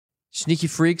Sneaky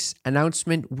Freaks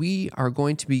announcement. We are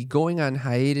going to be going on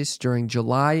hiatus during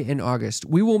July and August.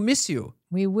 We will miss you.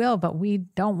 We will, but we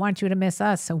don't want you to miss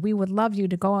us. So we would love you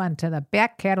to go on to the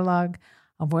back catalog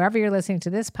of wherever you're listening to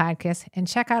this podcast and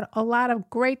check out a lot of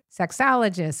great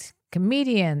sexologists,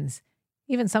 comedians,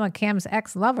 even some of Cam's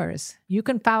ex-lovers. You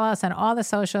can follow us on all the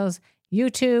socials,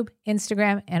 YouTube,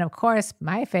 Instagram, and of course,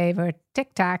 my favorite,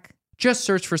 TikTok. Just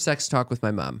search for Sex Talk with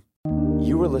My Mom.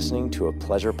 You were listening to a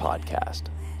Pleasure podcast.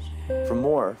 For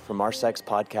more from our sex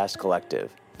podcast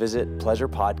collective, visit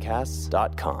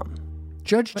pleasurepodcasts.com.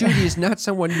 Judge Judy is not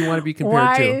someone you want to be compared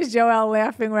Why to. is Joelle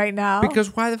laughing right now?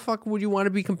 Because why the fuck would you want to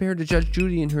be compared to Judge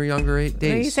Judy in her younger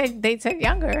days? They said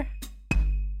younger.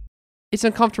 It's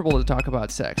uncomfortable to talk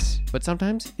about sex, but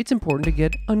sometimes it's important to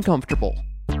get uncomfortable.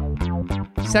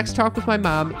 Sex Talk with My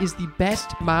Mom is the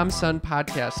best mom-son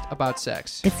podcast about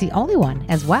sex. It's the only one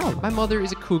as well. My mother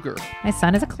is a cougar. My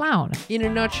son is a clown. In a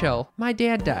nutshell, my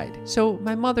dad died, so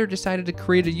my mother decided to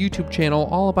create a YouTube channel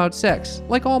all about sex,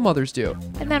 like all mothers do.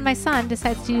 And then my son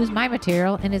decides to use my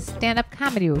material in his stand-up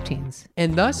comedy routines.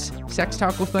 And thus, Sex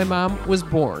Talk with My Mom was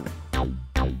born.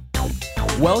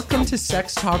 Welcome to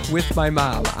Sex Talk with My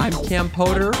Mom. I'm Cam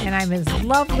Potter. And I'm his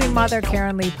lovely mother,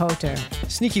 Karen Lee Potter.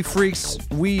 Sneaky Freaks,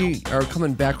 we are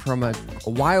coming back from a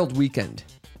wild weekend.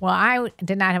 Well, I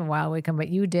did not have a wild weekend, but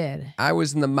you did. I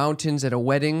was in the mountains at a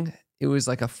wedding. It was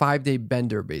like a 5-day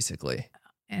bender, basically.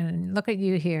 And look at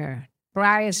you here.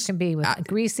 Dry as can be with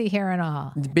greasy hair and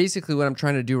all. Basically, what I'm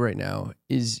trying to do right now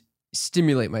is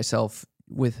stimulate myself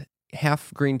with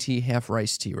half green tea, half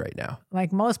rice tea right now.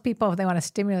 Like most people, if they want to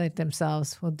stimulate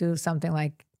themselves, will do something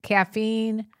like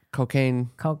caffeine, cocaine.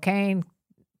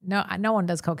 No one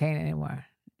does cocaine anymore.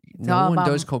 No one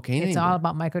does cocaine It's anymore. all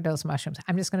about microdose mushrooms.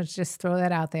 I'm just going to just throw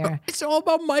that out there. It's all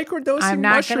about microdosing mushrooms. I'm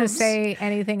not going to say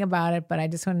anything about it, but I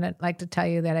just want to like to tell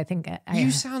you that I think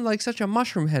you sound like such a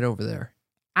mushroom head over there.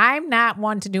 I'm not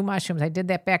one to do mushrooms. I did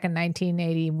that back in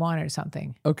 1981 or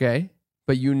something. Okay.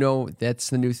 But you know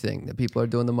that's the new thing, that people are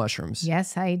doing the mushrooms.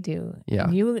 Yes, I do. Yeah.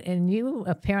 And you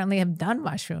apparently have done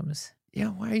mushrooms. Yeah,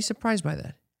 why are you surprised by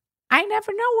that? I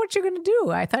never know what you're going to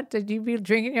do. I thought that you'd be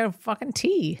drinking your fucking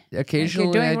tea.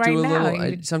 Occasionally like I do a now.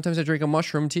 little, sometimes I drink a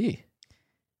mushroom tea.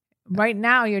 Right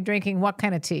now you're drinking what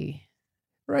kind of tea?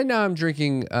 Right now I'm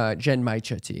drinking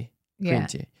Genmaicha tea, green Yeah.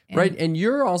 tea. Right, and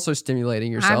you're also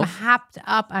stimulating yourself. I'm hopped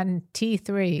up on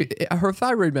T3. Her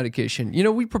thyroid medication. You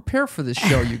know, we prepare for this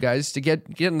show, you guys, to get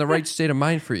in the right state of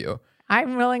mind for you.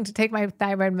 I'm willing to take my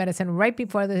thyroid medicine right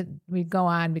before we go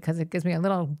on because it gives me a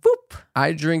little whoop.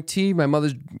 I drink tea. My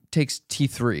mother takes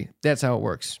T3. That's how it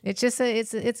works. It's just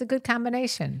it's a good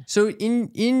combination. So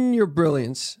in your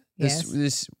brilliance Yes.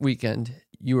 this weekend,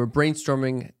 you were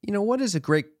brainstorming, what is a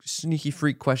great sneaky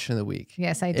freak question of the week?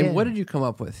 Yes, I did. And what did you come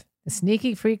up with? The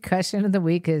sneaky freak question of the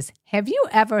week is, have you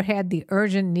ever had the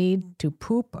urgent need to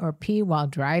poop or pee while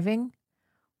driving?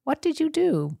 What did you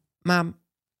do? Mom,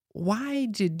 why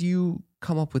did you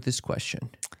come up with this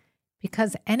question?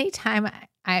 Because anytime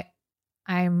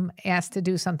I'm asked to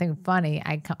do something funny,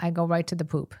 I go right to the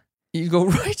poop. You go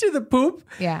right to the poop?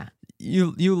 Yeah.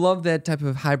 You love that type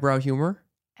of highbrow humor?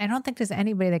 I don't think there's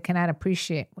anybody that cannot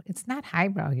appreciate. It's not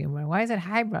highbrow humor. Why is it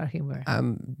highbrow humor?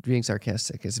 I'm being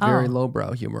sarcastic. It's very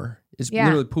lowbrow humor. It's Yeah.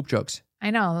 literally poop jokes.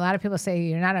 I know a lot of people say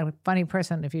you're not a funny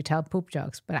person if you tell poop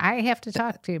jokes, but I have to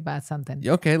talk to you about something.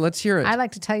 Okay, let's hear it. I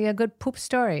like to tell you a good poop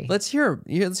story. Let's hear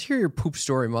your poop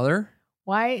story, Mother.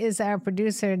 Why is our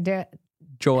producer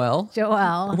Joel.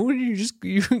 Joel? Who did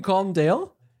you call him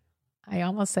Dale? I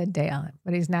almost said Dale,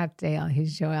 but he's not Dale.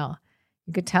 He's Joel.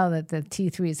 You could tell that the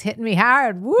T3 is hitting me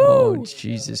hard. Woo! Oh,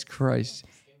 Jesus Christ.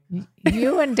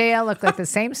 You and Dale look like the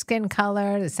same skin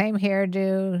color, the same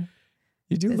hairdo.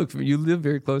 You live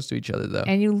very close to each other, though.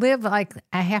 And you live like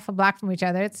a half a block from each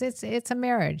other. It's a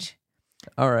marriage.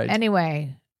 All right.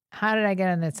 Anyway, how did I get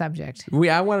on that subject?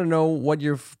 I want to know what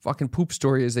your fucking poop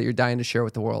story is that you're dying to share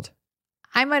with the world.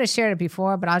 I might have shared it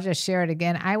before, but I'll just share it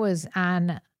again. I was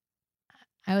on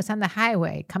the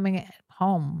highway coming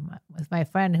home with my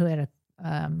friend who had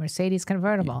a Mercedes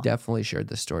convertible. You definitely shared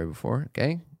this story before,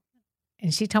 okay?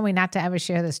 And she told me not to ever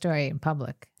share the story in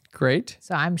public. Great.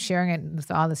 So I'm sharing it with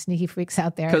all the sneaky freaks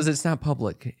out there. Because it's not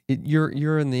public.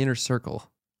 You're in the inner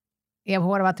circle. Yeah, but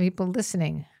what about the people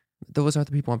listening? Those aren't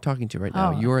the people I'm talking to right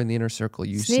now. Oh. You're in the inner circle,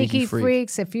 you sneaky freak.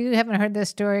 Freaks, if you haven't heard this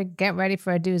story, get ready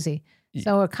for a doozy.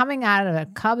 So we're coming out of a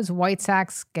Cubs-White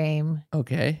Sox game.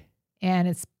 Okay. And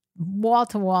it's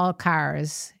wall-to-wall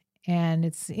cars. And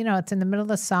it's in the middle of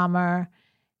the summer.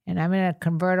 And I'm in a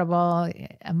convertible,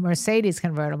 a Mercedes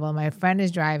convertible. My friend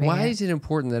is driving Why it. is it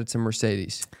important that it's a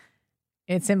Mercedes?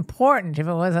 It's important. If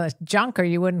it was a junker,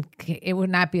 it would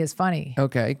not be as funny.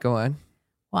 Okay, go on.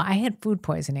 Well, I had food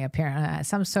poisoning apparently.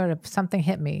 Something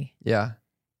hit me. Yeah.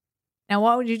 Now,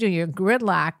 what would you do? You're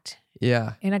gridlocked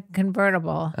Yeah. in a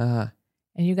convertible, and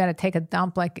you got to take a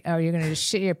dump or you're going to just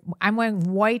shit I'm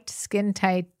wearing white skin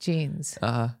tight jeans.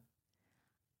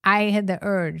 I had the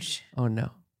urge. Oh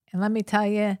no. And let me tell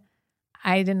you,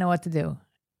 I didn't know what to do.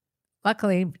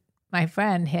 Luckily, my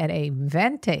friend had a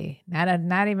Venti,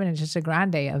 not even just a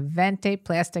Grande, a Venti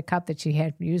plastic cup that she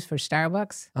had used for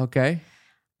Starbucks. Okay.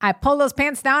 I pulled those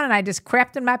pants down and I just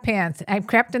crapped in my pants. I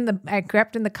crapped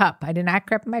in the cup. I did not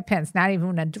crap in my pants. Not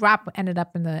even a drop ended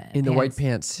up in the the white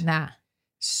pants. Nah.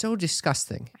 So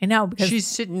disgusting. I know, because she's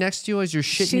sitting next to you as you're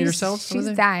shitting yourself. She's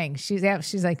dying. She's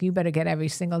like, you better get every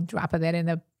single drop of that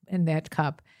in that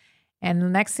cup. And the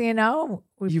next thing you know,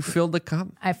 you filled the cup.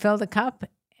 I filled the cup,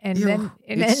 and Ew, then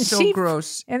it's so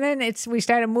gross. And then we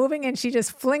started moving, and she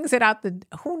just flings it out the.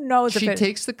 Who knows if she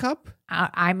takes the cup?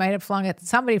 I might have flung it.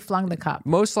 Somebody flung the cup.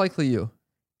 Most likely you.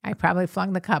 I probably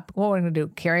flung the cup. What were we gonna do?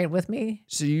 Carry it with me?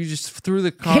 So you just threw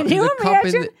the cup,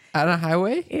 on a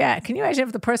highway? Yeah. Can you imagine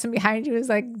if the person behind you is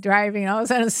like driving and all of a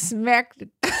sudden smacked?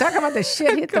 Talk about the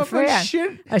shit hit the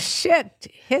fan. A shit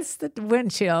hits the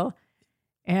windshield.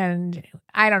 And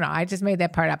I don't know. I just made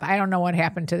that part up. I don't know what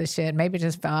happened to the shit. Maybe it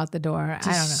just fell out the door. I don't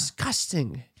know.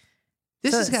 Disgusting.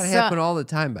 This has got to happen all the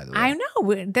time, by the way. I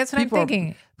know. That's what People I'm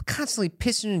thinking. Are constantly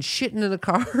pissing and shitting in the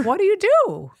car. What do you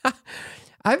do?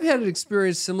 I've had an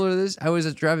experience similar to this. I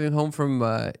was driving home from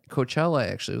Coachella,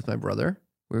 actually, with my brother.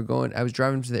 I was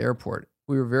driving to the airport.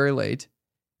 We were very late.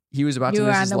 He was about to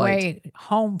miss his flight. You were on the way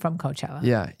home from Coachella.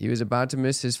 Yeah. He was about to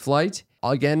miss his flight.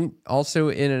 Again, also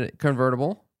in a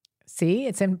convertible. See,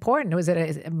 it's important. Was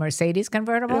it a Mercedes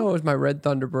convertible? No, it was my red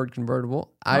Thunderbird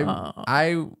convertible.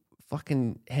 I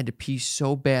fucking had to pee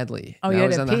so badly. Oh, you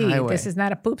had to pee. This is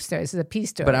not a poop story. This is a pee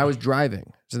story. But I was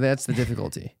driving, so that's the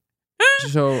difficulty.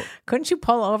 So couldn't you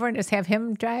pull over and just have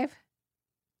him drive?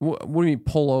 What do you mean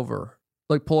pull over?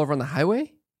 Like pull over on the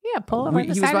highway? Yeah, pull over. He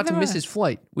was about to miss his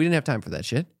flight. We didn't have time for that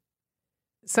shit.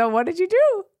 So what did you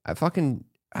do?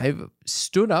 I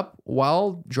stood up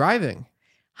while driving.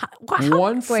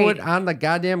 One foot on the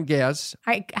goddamn gas.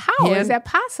 How is that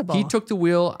possible? He took the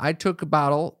wheel. I took a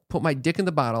bottle, put my dick in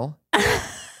the bottle,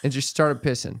 and just started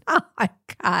pissing. Oh my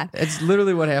God. That's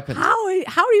literally what happened. How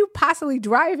are you possibly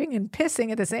driving and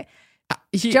pissing at the same?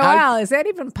 Joel, is that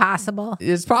even possible?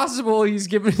 It's possible. He's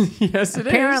given. Yes, it is.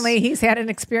 Apparently, he's had an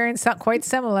experience quite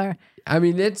similar. I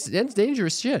mean, it's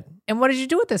dangerous shit. And what did you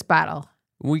do with this bottle?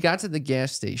 We got to the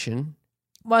gas station.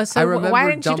 Well, so why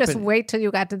didn't you just wait till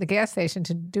you got to the gas station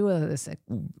to do this?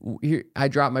 I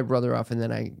dropped my brother off, and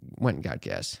then I went and got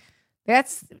gas.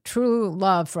 That's true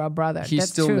love for a brother. He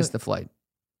still missed the flight.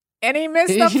 And he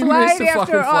missed the flight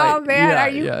after all that? Yeah, are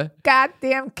you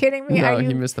goddamn kidding me? No,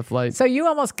 he missed the flight. So you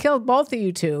almost killed both of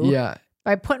you two. Yeah.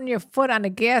 By putting your foot on the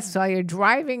gas while you're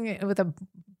driving with a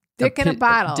dick in a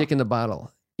bottle. Dick in the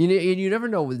bottle. You never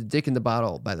know with the dick in the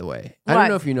bottle, by the way. I don't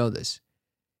know if you know this.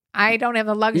 I don't have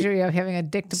the luxury of having a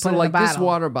dick to put in the bottle. So this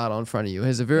water bottle in front of you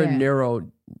has a very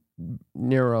narrow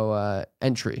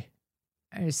entry.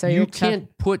 So you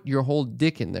can't put your whole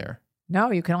dick in there. No,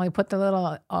 you can only put the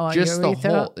little just the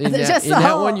hole. In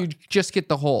that one, you just get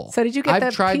the hole. So did you get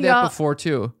I've tried that before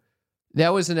too. That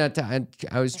was in that time.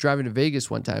 I was driving to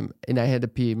Vegas one time and I had to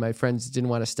pee. My friends didn't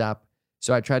want to stop,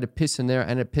 so I tried to piss in there. I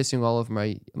ended up pissing all over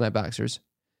my boxers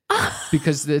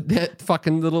because that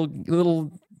fucking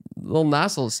little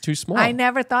nozzle is too small. I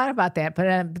never thought about that,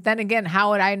 but then again,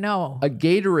 how would I know? A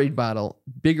Gatorade bottle,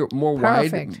 bigger, more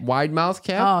wide mouth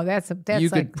cap. Oh, that's you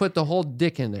could put the whole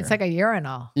dick in there. It's like a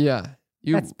urinal. Yeah.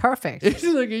 That's perfect. It's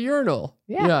like a urinal.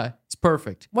 Yeah, it's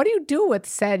perfect. What do you do with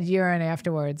said urine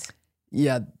afterwards?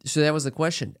 Yeah, so that was the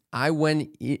question.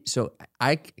 This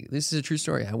is a true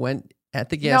story. I went at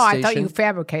the gas station. No, I thought you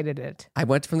fabricated it. I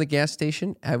went from the gas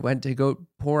station. I went to go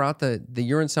pour out the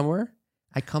urine somewhere.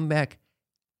 I come back.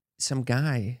 Some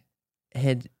guy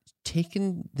had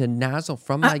taken the nozzle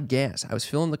from my gas. I was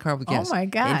filling the car with gas. Oh my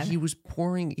God.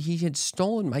 And he had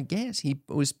stolen my gas. He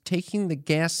was taking the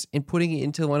gas and putting it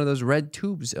into one of those red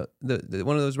tubes, one of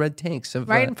those red tanks.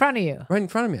 Right in front of you. Right in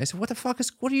front of me. I said,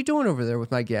 what are you doing over there with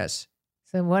my gas?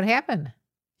 So what happened?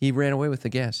 He ran away with the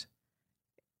gas.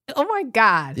 Oh my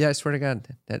God. Yeah, I swear to God.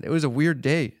 It was a weird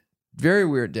day. Very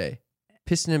weird day.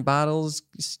 Pissing in bottles,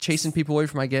 chasing people away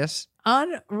from my gas.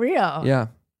 Unreal. Yeah.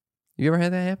 You ever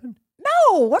had that happen?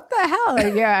 No, what the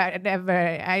hell? Yeah,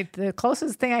 never. The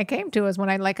closest thing I came to was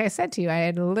when like I said to you, I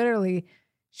had literally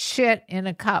shit in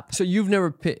a cup. So have you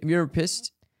ever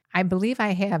pissed? I believe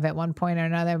I have at one point or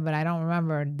another, but I don't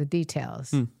remember the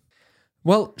details.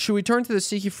 Well, should we turn to the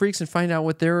Sneaky Freaks and find out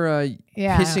what their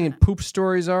Yeah. pissing and poop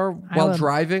stories are while will.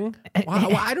 driving?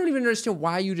 I don't even understand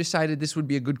why you decided this would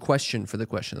be a good question for the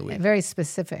question of the week. Very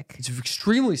specific. It's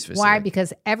extremely specific. Why?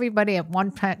 Because everybody at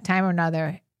one time or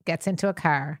another gets into a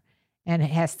car and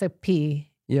has to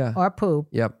pee Yeah. or poop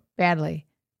Yep. badly.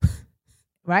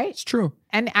 Right? It's true.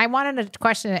 And I wanted a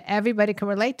question that everybody can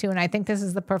relate to, and I think this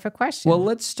is the perfect question. Well,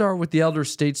 let's start with the elder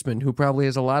statesman who probably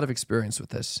has a lot of experience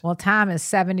with this. Well, Tom is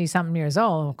 70-something years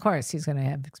old. Of course, he's going to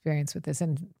have experience with this.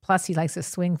 And plus, he likes to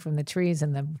swing from the trees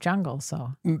in the jungle.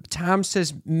 So Tom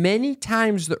says, many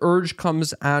times the urge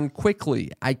comes on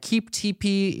quickly. I keep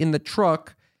TP in the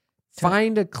truck,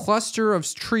 find a cluster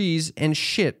of trees and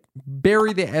shit,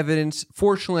 bury the evidence.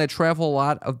 Fortunately, I travel a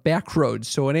lot of back roads,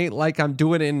 so it ain't like I'm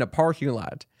doing it in the parking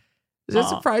lot. Does that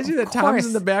surprise you that of Tom's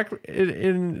in course.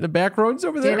 in the back roads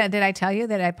over there? did I tell you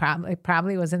that I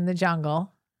probably was in the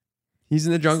jungle? He's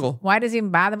in the jungle. Why does he even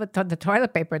bother with the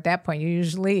toilet paper at that point? You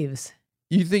use leaves.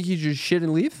 You think he just shit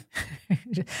and leave?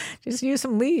 Just use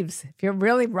some leaves. If you're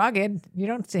really rugged, you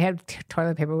don't have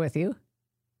toilet paper with you.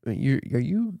 Are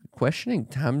you questioning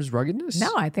Tom's ruggedness?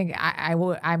 No, I think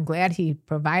I'm glad he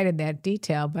provided that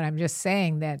detail, but I'm just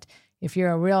saying that if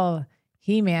you're a real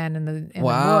He-Man in the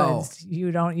woods,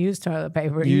 you don't use toilet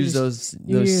paper. Use those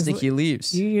sticky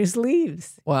leaves. You use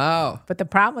leaves. Wow. But the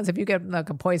problem is if you get like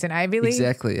a poison ivy leaf,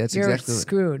 Exactly. That's you're exactly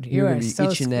screwed. You're You're gonna be so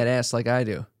itching that ass like I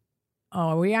do. Oh,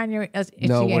 are we on your itchy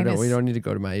No, anus? we don't need to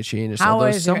go to my itchy anus. How Although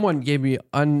is your- someone gave me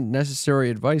unnecessary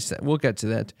advice. We'll get to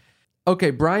that.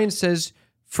 Okay, Brian says,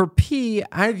 for pee,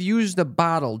 I've used a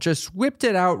bottle, just whipped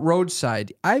it out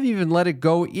roadside. I've even let it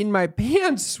go in my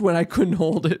pants when I couldn't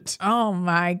hold it. Oh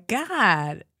my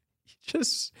God.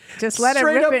 Just let it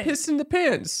straight rip up it. piss in the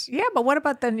pants. Yeah, but what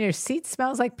about then your seat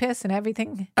smells like piss and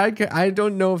everything? I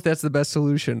don't know if that's the best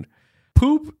solution.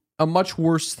 Poop, a much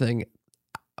worse thing.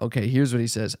 Okay, here's what he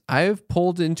says. I have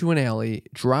pulled into an alley,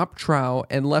 dropped trow,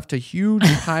 and left a huge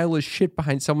pile of shit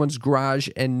behind someone's garage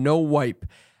and no wipe.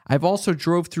 I've also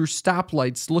drove through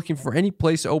stoplights looking for any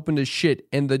place open to shit,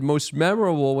 and the most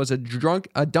memorable was a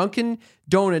Dunkin'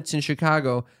 Donuts in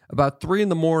Chicago about 3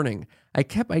 a.m. I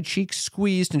kept my cheeks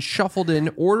squeezed and shuffled in,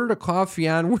 ordered a coffee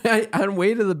on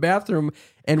way to the bathroom,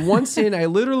 and once in, I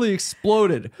literally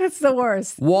exploded. That's the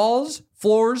worst. Walls,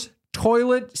 floors,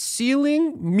 toilet,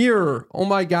 ceiling, mirror. Oh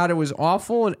my God, it was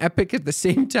awful and epic at the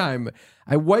same time.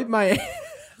 I wiped my...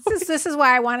 This is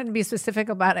why I wanted to be specific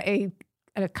about a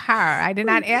car. I did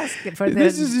not ask for the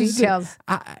This is details.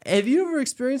 have you ever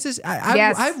experienced this?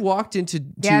 Yes. I've walked into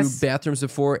Yes. bathrooms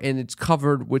before, and it's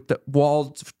covered with the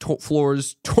walls,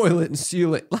 floors, toilet, and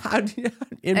ceiling, and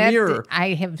mirror. I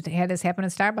have had this happen in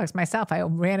Starbucks myself. I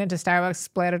ran into Starbucks,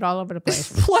 splattered all over the place.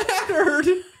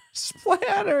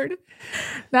 Splattered.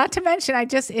 Not to mention,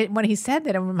 when he said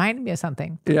that, it reminded me of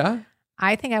something. Yeah.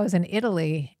 I think I was in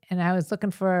Italy and I was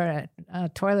looking for a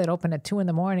toilet open at 2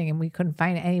 a.m. and we couldn't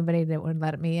find anybody that would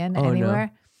let me in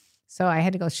anywhere. So I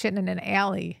had to go shitting in an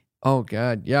alley. Oh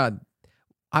God, yeah.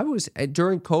 I was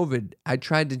during COVID. I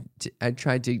tried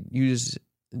to use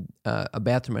a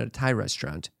bathroom at a Thai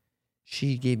restaurant.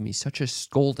 She gave me such a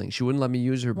scolding. She wouldn't let me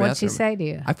use her bathroom. What'd she say to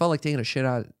you? I felt like taking a shit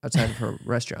outside of her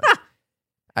restaurant.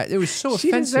 It was so She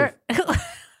offensive.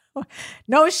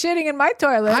 No shitting in my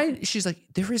toilet. She's like,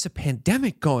 there is a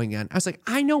pandemic going on. I was like,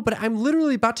 I know, but I'm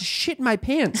literally about to shit in my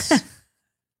pants.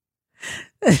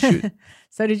 Shoot.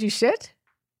 So did you shit?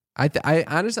 I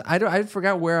honestly, I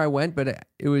forgot where I went, but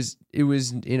it was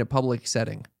in a public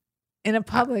setting. In a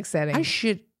public setting. I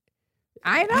shit.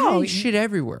 I know. I shit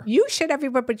everywhere. You shit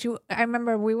everywhere, but I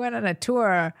remember we went on a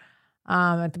tour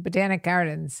at the Botanic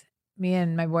Gardens, me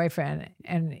and my boyfriend,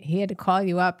 and he had to call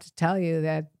you up to tell you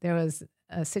that there was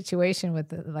a situation with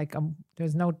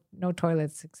there's no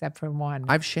toilets except for one.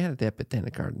 I've shat at that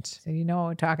Botanic Gardens. So you know what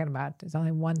we're talking about. There's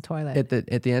only one toilet.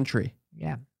 At the entry.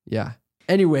 Yeah. Yeah.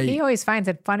 Anyway. He always finds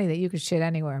it funny that you could shit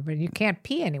anywhere, but you can't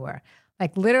pee anywhere.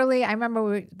 Like literally, I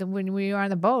remember when we were on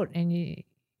the boat and we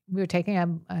were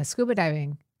taking a scuba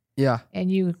diving. Yeah.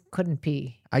 And you couldn't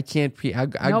pee. I can't pee. I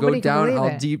go Nobody can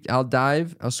down, believe it. I'll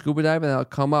dive, I'll scuba dive, and I'll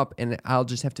come up and I'll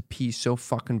just have to pee so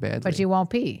fucking badly. But you won't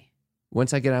pee.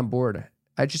 Once I get on board,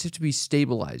 I just have to be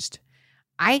stabilized.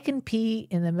 I can pee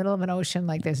in the middle of an ocean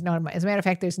like there's no. As a matter of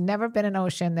fact, there's never been an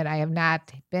ocean that I have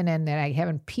not been in that I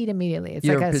haven't peed immediately. It's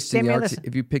You like ever a pissed in the stimulus. Arctic?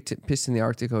 If you pissed in the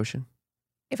Arctic Ocean?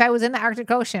 If I was in the Arctic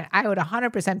Ocean, I would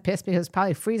 100% piss because it's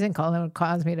probably freezing cold and it would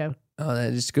cause me to. Oh,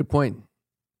 that is a good point.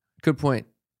 Good point.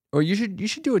 Or you should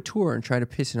do a tour and try to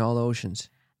piss in all the oceans.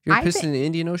 You ever pissed in the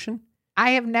Indian Ocean?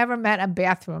 I have never met a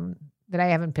bathroom that I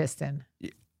haven't pissed in.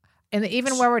 And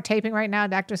even where we're taping right now,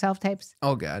 Dr. Self Tapes,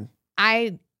 Oh God.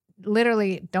 I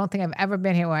literally don't think I've ever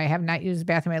been here where I have not used the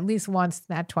bathroom at least once,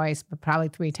 not twice, but probably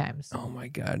 3 times. Oh my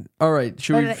God. All right.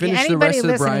 Should we But finish the rest of the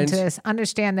anybody listening Brian's? to this,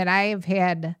 understand that I have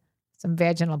had some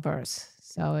vaginal births.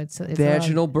 So it's a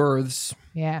Vaginal births.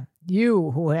 yeah.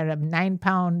 You who had a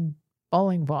 9-pound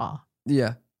bowling ball.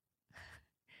 Yeah.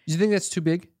 Do you think that's too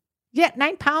big? Yeah,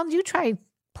 9 pounds. You try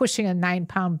pushing a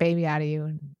 9-pound baby out of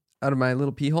you. Out of my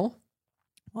little pee hole?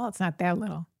 Well, it's not that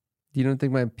little. You don't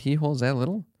think my pee hole is that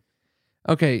little?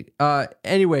 Okay.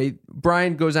 Anyway,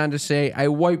 Brian goes on to say, I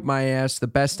wiped my ass the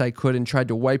best I could and tried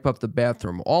to wipe up the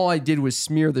bathroom. All I did was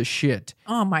smear the shit.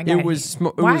 Oh my God! It was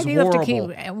Why was do you have to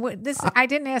horrible. keep this? I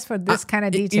didn't ask for this kind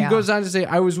of detail. He goes on to say,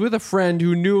 I was with a friend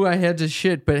who knew I had to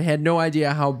shit but had no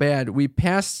idea how bad. We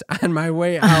passed on my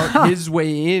way out, his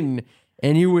way in,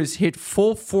 and he was hit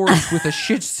full force with a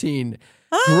shit scene.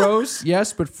 Gross,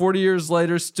 yes, but 40 years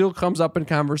later still comes up in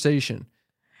conversation.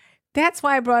 That's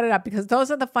why I brought it up, because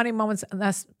those are the funny moments.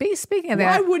 Speaking of Why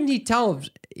that, wouldn't he tell him,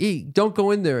 hey, don't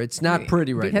go in there. It's not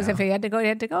pretty right because now. if he had to go, he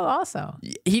had to go also.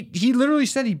 He literally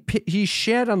said he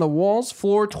shat on the walls,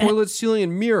 floor, toilet, ceiling,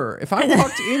 and mirror. If I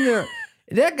walked in there,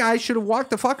 that guy should have walked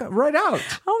the fuck right out.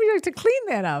 Oh, you have to clean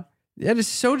that up. That is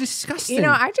so disgusting. You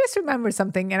know, I just remembered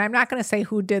something, and I'm not going to say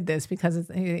who did this because it's,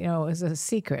 you know, it's a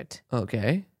secret.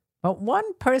 Okay. But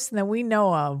one person that we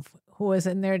know of who was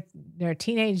in their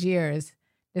teenage years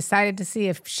decided to see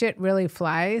if shit really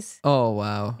flies. Oh,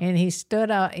 wow. And he stood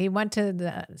up. He went to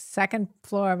the second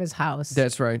floor of his house.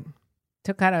 That's right.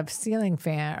 Took out a ceiling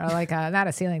fan, or like not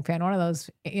a ceiling fan, one of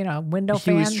those, you know, window He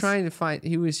fans. was trying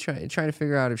to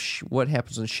figure out if what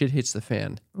happens when shit hits the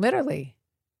fan. Literally.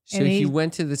 So And he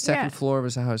went to the second yeah. floor of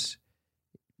his house,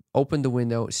 opened the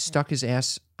window, stuck his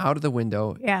ass out of the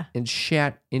window, Yeah. and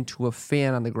shat into a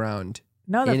fan on the ground.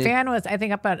 No, the And fan was, I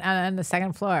think, up on the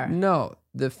second floor. No,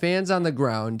 the fan's on the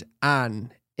ground and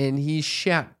he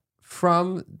shat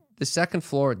from the second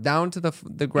floor down to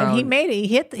the ground. And he made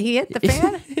it. He hit the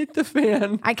fan. Hit the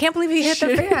fan. I can't believe he hit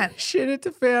the fan. Shit hit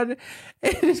the fan,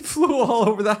 and it flew all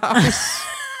over the house.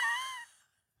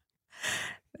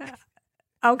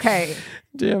 Okay.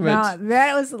 Damn it. Now,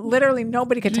 that was literally,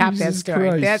 nobody could top that Jesus story.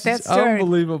 Christ, That it's story.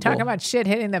 unbelievable. Talking about shit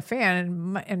hitting the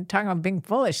fan and talking about being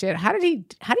full of shit. How do you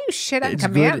shit on It's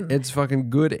command? good. It's fucking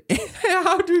good.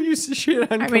 How do you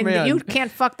shit on I mean, command? you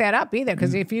can't fuck that up either,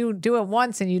 because if you do it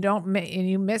once and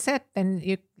you miss it, then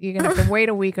you're gonna have to wait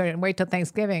a week or wait till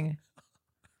Thanksgiving.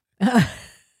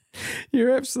 You're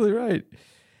absolutely right.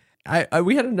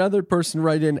 We had another person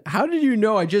write in, how did you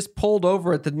know I just pulled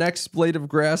over at the next blade of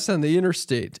grass on the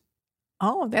interstate?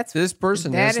 Oh, that's This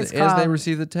person, that as is they called-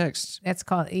 receive the text. That's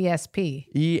called ESP.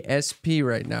 ESP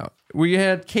right now. We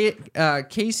had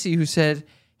Casey who said,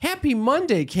 happy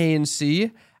Monday,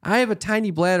 KNC. I have a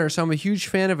tiny bladder, so I'm a huge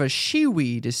fan of a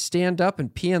shiwi to stand up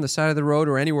and pee on the side of the road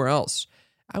or anywhere else.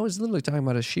 I was literally talking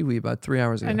about a shiwi about 3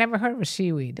 hours ago. I never heard of a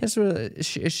shiwi. That's what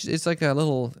it's like, a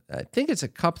little, I think it's a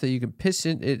cup that you can piss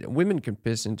in. Women can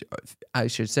piss into, I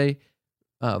should say,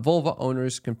 vulva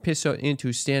owners can piss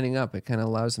into standing up. It kind of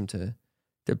allows them to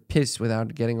piss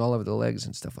without getting all over the legs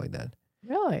and stuff like that.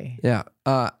 Really? Yeah.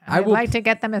 I'd like to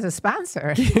get them as a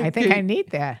sponsor. I think I need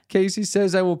that. Casey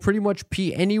says, I will pretty much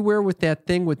pee anywhere with that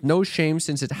thing with no shame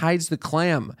since it hides the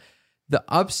clam. The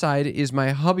upside is my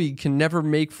hubby can never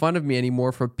make fun of me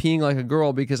anymore for peeing like a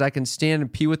girl because I can stand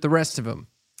and pee with the rest of them.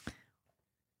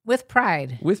 With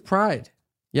pride. With pride.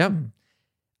 Yep.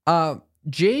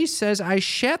 Jay says, I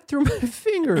shat through my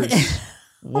fingers.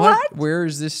 What? Where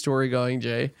is this story going,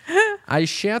 Jay? I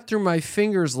shat through my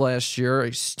fingers last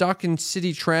year, stuck in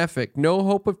city traffic, no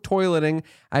hope of toileting.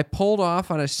 I pulled off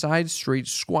on a side street,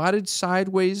 squatted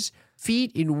sideways,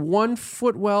 feet in one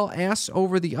footwell, ass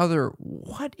over the other.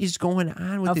 What is going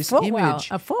on with this image?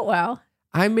 A footwell.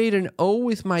 I made an O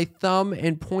with my thumb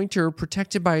and pointer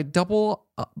protected by a doubled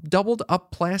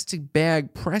up plastic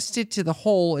bag, pressed it to the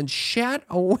hole, and shat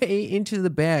away into the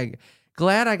bag.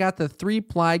 Glad I got the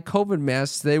 3-ply COVID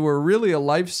masks. They were really a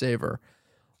lifesaver.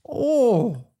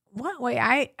 Oh. What? Wait,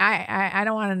 I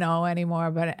don't want to know anymore,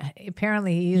 but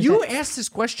apparently he used You it. asked this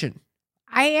question.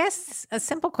 I asked a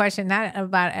simple question, not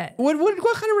about What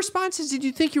kind of responses did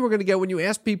you think you were going to get when you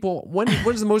asked people, what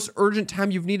is the most urgent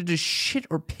time you've needed to shit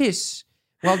or piss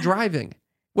while driving?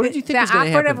 What did you think the was going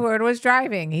to operative happen? word was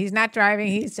driving. He's not driving.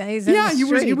 He's in Yeah, the he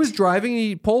street. was driving.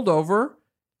 He pulled over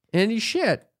and he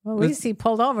shit. Well, at least he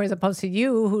pulled over as opposed to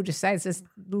you, who decides to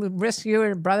risk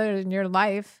your brother in your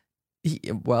life. He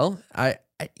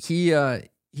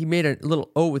made a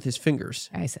little O with his fingers,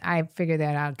 I figured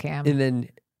that out, Cam. and then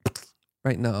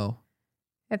right now,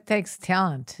 It takes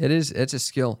talent. It's a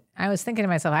skill. I was thinking to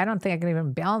myself, I don't think I can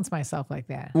even balance myself like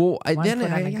that. Well, One then foot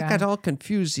on I the got ground. all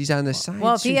confused. He's on the side.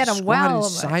 Well, if he had a squatted well-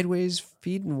 sideways,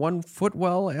 feet in 1 foot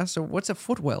well. So what's a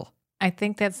foot well? I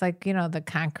think that's like, the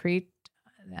concrete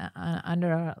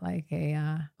under like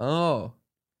a, Oh,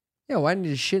 yeah. Why didn't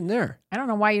you shit in there? I don't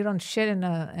know why you don't shit in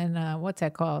a what's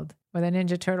that called? Where the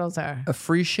Ninja Turtles are. A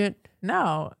free shit?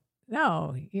 No.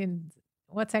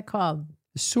 What's that called?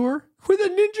 A sewer? Where the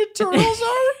Ninja Turtles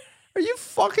are? Are you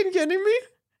fucking kidding me?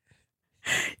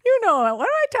 You know it. What am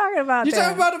I talking about? You're there?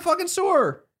 talking about a fucking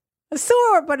sewer. A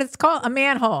sewer, but it's called a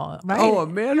manhole, right? Oh, a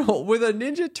manhole where the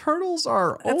Ninja Turtles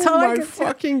are. That's oh all I my can say.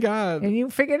 fucking God. And you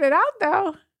figured it out,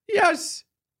 though. Yes.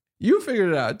 You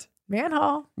figured it out.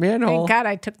 Manhole. Manhole. Thank God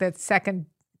I took that second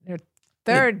or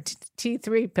third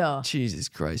T3 pill. Jesus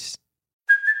Christ.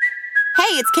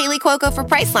 Hey, it's Kaylee Cuoco for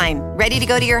Priceline. Ready to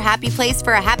go to your happy place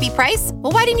for a happy price?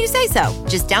 Well, why didn't you say so?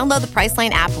 Just download the Priceline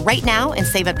app right now and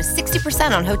save up to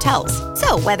 60% on hotels.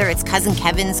 So whether it's Cousin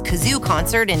Kevin's Kazoo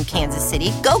Concert in Kansas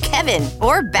City, go Kevin,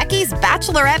 or Becky's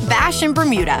Bachelorette Bash in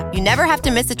Bermuda, you never have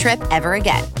to miss a trip ever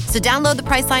again. So download the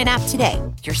Priceline app today.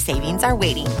 Your savings are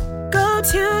waiting. Go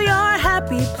to your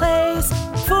happy place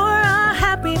for a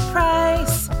happy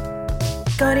price.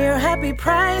 Go to your happy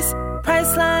price,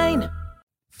 Priceline.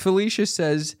 Felicia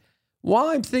says, while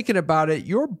I'm thinking about it,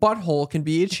 your butthole can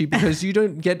be itchy because you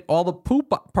don't get all the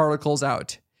poop particles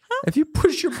out. If you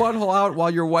push your butthole out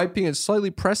while you're wiping and slightly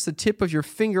press the tip of your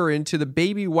finger into the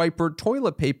baby wiper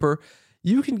toilet paper,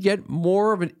 you can get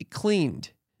more of it cleaned.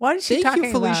 What is she Thank talking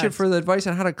you, Felicia, about? for the advice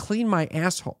on how to clean my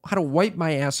asshole, how to wipe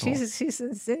my asshole. She's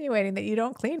insinuating that you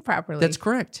don't clean properly. That's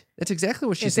correct. That's exactly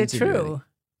what she's Is it insinuating. true?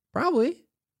 Probably.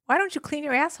 Why don't you clean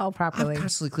your asshole properly? I'm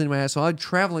constantly cleaning my asshole. I'm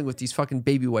traveling with these fucking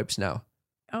baby wipes now.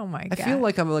 Oh my I God. feel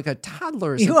like I'm like a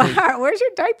toddler or you something. are. Where's your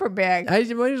diaper bag? I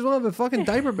might as well have a fucking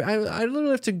diaper. I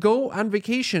literally have to go on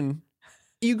vacation.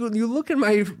 You look in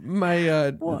my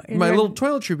Well, in my your- little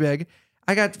toiletry bag.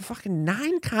 I got fucking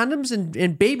 9 condoms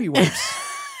and baby wipes.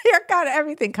 You've got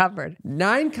everything covered.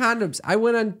 9 condoms. I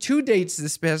went on 2 dates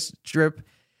this past trip.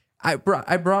 I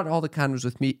brought all the condoms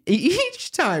with me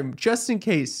each time, just in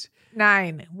case.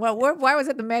 9. Well, why was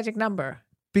it the magic number?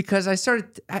 Because I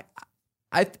started.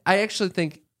 I actually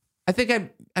think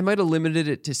I might have limited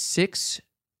it to 6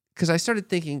 because I started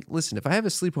thinking, listen, if I have a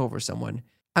sleepover with someone,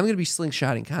 I'm going to be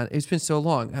slingshotting condoms. It's been so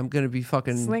long. I'm going to be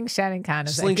fucking Slingshotting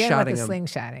condoms. slingshotting Again with the them.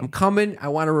 slingshotting. I'm coming. I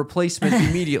want a replacement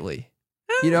immediately.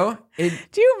 You know? Do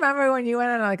you remember when you went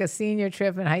on like a senior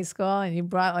trip in high school and you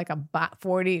brought like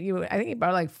 40? I think you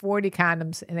brought like 40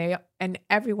 condoms and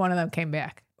every one of them came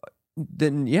back.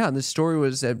 Then yeah, the story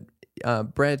was that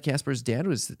Brad Casper's dad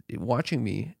was watching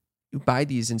me buy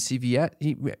these in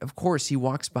CVS. Of course, he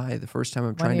walks by the first time I'm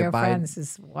One trying of to your buy. friends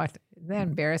is what? Isn't that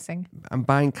embarrassing? I'm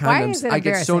buying Why condoms. is it I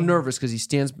get so embarrassing? nervous because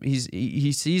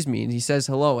he sees me and he says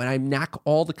hello, and I knock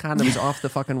all the condoms off the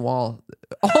fucking wall,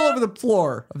 all over the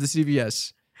floor of the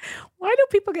CVS. Why do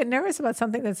people get nervous about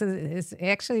something that is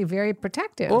actually very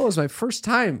protective? Well, it was my first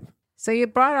time. So you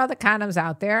brought all the condoms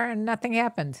out there and nothing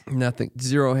happened. Nothing.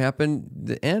 0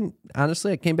 happened. And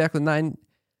honestly, I came back with 9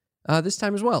 this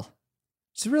time as well.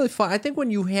 It's really fun. I think when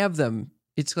you have them,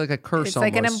 it's like a curse It's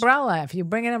like an almost. umbrella. If you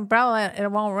bring an umbrella, it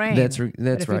won't rain. That's But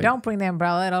if right. you don't bring the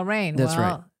umbrella, it'll rain. That's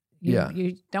well, right. Yeah.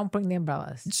 You don't bring the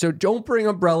umbrellas. So don't bring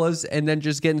umbrellas and then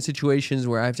just get in situations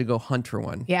where I have to go hunt for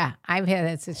one. Yeah, I've had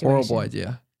that situation. Horrible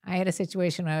idea. I had a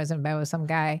situation when I was in bed with some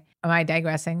guy. Am I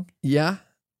digressing? Yeah.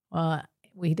 Well,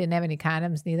 we didn't have any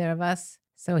condoms, neither of us.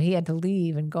 So he had to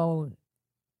leave and go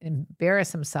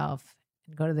embarrass himself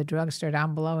and go to the drugstore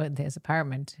down below his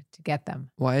apartment to get them.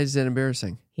 Why is that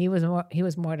embarrassing? He was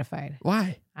mortified.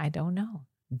 Why? I don't know.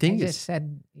 I Dingus. just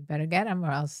said, you better get them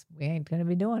or else we ain't going to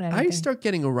be doing anything. I start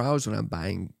getting aroused when I'm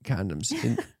buying condoms.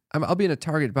 And I'll be in a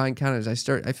Target buying condoms. I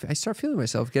start feeling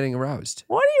myself getting aroused.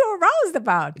 What are you aroused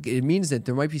about? It means that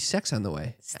there might be sex on the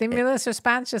way. Stimulus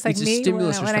response, just like It's a me.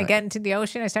 stimulus When I response. get into the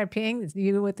ocean, I start peeing.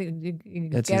 You with you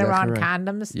That's get exactly around right.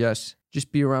 condoms. Yes.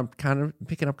 Just be around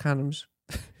picking up condoms.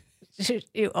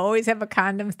 You always have a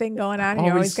condom thing going on.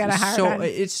 You always got a hard on.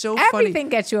 It's so funny. Everything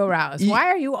gets you aroused. You- Why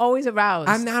are you always aroused?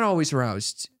 I'm not always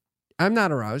aroused. I'm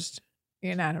not aroused.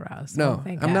 You're not aroused. No, Oh,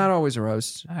 thank I'm God. not always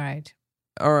aroused. All right.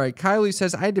 All right. Kylie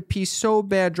says, I had to pee so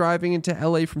bad driving into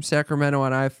LA from Sacramento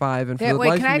on I-5. And for the Wait,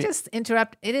 life can of I me, just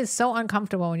interrupt? It is so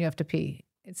uncomfortable when you have to pee.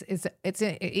 It's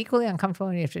equally uncomfortable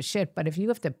when you have to shit. But if you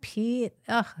have to pee,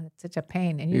 it's such a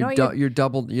pain. And you're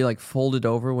doubled, you're like folded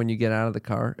over when you get out of the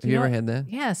car. Have you ever had that?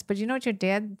 Yes, but you know what your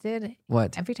dad did?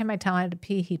 What? Every time I tell him I had to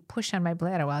pee, he'd push on my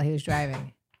bladder while he was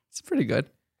driving. It's pretty good.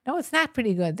 No, it's not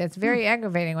pretty good. That's very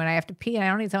aggravating when I have to pee and I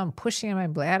don't need someone pushing on my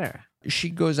bladder. She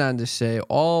goes on to say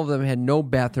all of them had no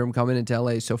bathroom coming into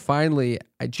LA. So finally,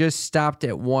 I just stopped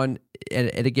at one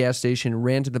at a gas station,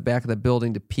 ran to the back of the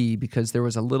building to pee because there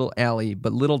was a little alley.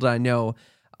 But little did I know,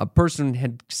 a person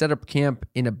had set up camp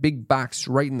in a big box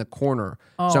right in the corner.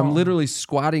 So I'm literally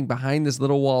squatting behind this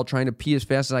little wall trying to pee as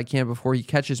fast as I can before he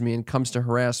catches me and comes to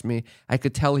harass me. I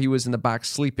could tell he was in the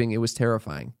box sleeping. It was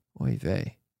terrifying. Oy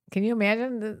vey. Can you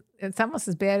imagine? It's almost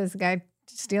as bad as the guy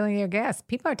stealing your gas.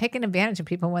 People are taking advantage of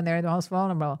people when they're the most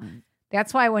vulnerable.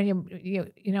 That's why when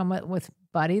you know, with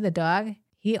Buddy, the dog,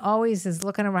 he always is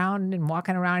looking around and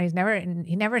walking around.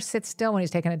 He never sits still when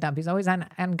he's taking a dump. He's always on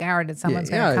guard that someone's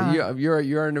going to come.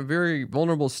 You're in a very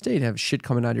vulnerable state. Have shit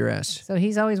coming out of your ass. So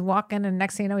he's always walking, and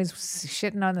next thing you know, he's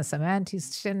shitting on the cement.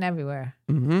 He's shitting everywhere.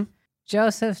 Mm-hmm.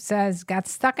 Joseph says, got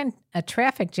stuck in a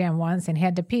traffic jam once and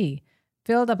had to pee.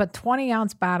 Filled up a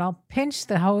 20-ounce bottle, pinched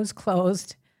the hose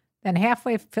closed, then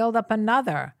halfway filled up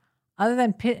another. Other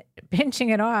than pinching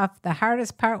it off, the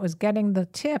hardest part was getting the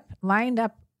tip lined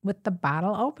up with the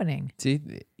bottle opening. See,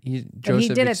 Joseph he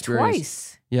did it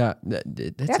twice. Yeah,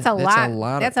 that's a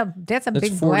lot. That's a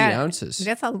big 40 bladder. ounces.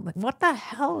 What the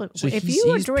hell? So if he's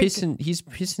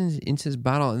pissing into his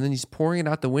bottle and then he's pouring it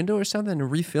out the window or something and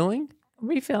refilling.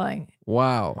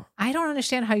 Wow. I don't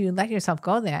understand how you let yourself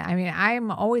go there. I mean, I'm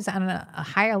always on a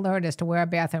high alert as to where a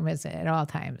bathroom is at all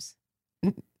times.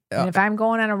 And if I'm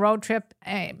going on a road trip,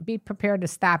 be prepared to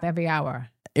stop every hour.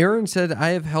 Aaron said, I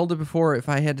have held it before if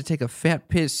I had to take a fat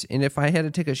piss, and if I had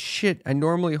to take a shit, I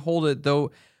normally hold it,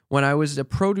 though when I was a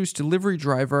produce delivery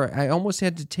driver, I almost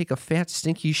had to take a fat,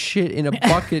 stinky shit in a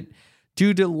bucket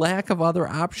due to lack of other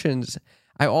options.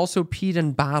 I also peed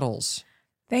in bottles.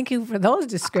 Thank you for those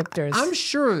descriptors. I'm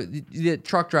sure that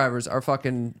truck drivers are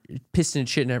fucking pissing and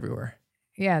shitting everywhere.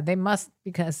 Yeah, they must,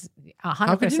 because 100%.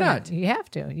 How could you not? You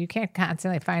have to. You can't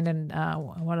constantly find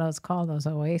what are those called? Those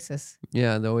oasis.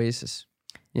 Yeah, the oasis.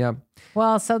 Yeah.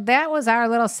 Well, so that was our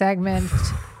little segment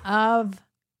of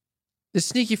the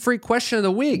Sneaky Freak question of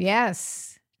the week.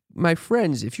 Yes. My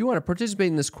friends, if you want to participate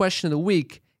in this question of the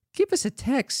week, give us a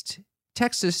text.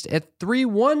 Text us at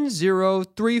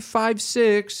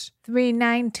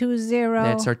 310-356-3920.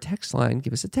 That's our text line.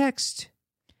 Give us a text.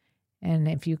 And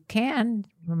if you can,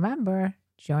 remember,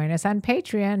 join us on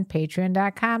Patreon,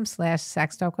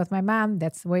 patreon.com/sextalkwithmymom.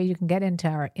 That's the way you can get into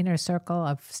our inner circle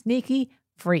of sneaky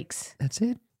freaks. That's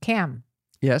it. Cam.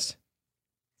 Yes?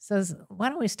 So why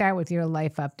don't we start with your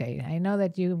life update? I know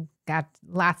that you got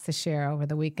lots to share over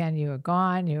the weekend. You were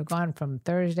gone from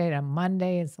Thursday to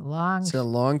Monday. It's a long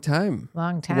time.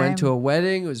 Went to a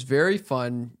wedding. It was very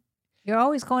fun. You're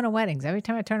always going to weddings. Every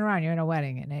time I turn around, you're in a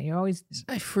wedding. And you're always... It's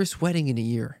my first wedding in a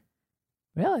year.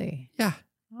 Really? Yeah.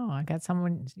 Oh, I got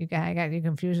you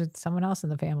confused with someone else in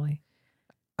the family.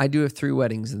 I do have 3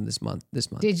 weddings in this month.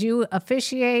 Did you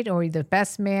officiate, or were you the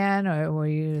best man, or were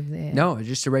you No,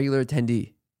 just a regular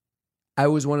attendee. I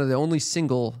was one of the only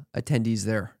single attendees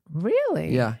there.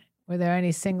 Really? Yeah. Were there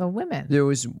any single women? There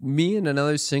was me and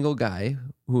another single guy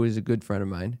who is a good friend of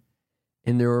mine.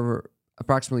 And there were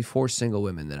approximately 4 single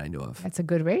women that I knew of. That's a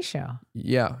good ratio.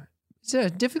 Yeah. It's a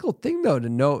difficult thing, though, to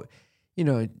know. You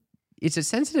know, it's a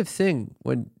sensitive thing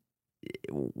when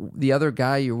the other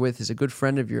guy you're with is a good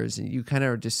friend of yours and you kind of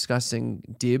are discussing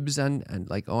dibs on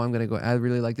like, oh, I'm going to go, I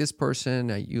really like this person.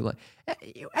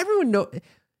 Everyone know.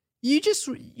 You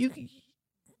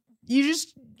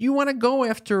want to go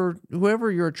after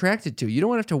whoever you're attracted to. You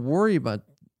don't have to worry about,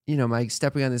 my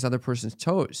stepping on this other person's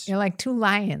toes. You're like 2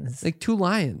 lions. Like 2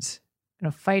 lions. In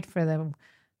a fight for the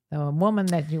woman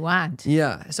that you want.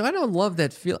 Yeah. So I don't love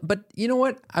that feel. But you know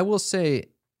what? I will say,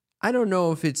 I don't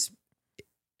know if it's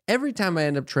every time I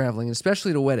end up traveling,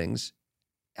 especially to weddings,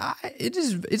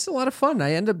 it's a lot of fun.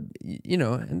 I end up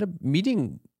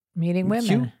meeting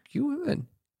women. Cute women.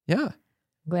 Yeah.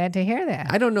 Glad to hear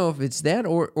that. I don't know if it's that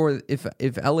or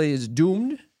if LA is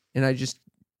doomed and I just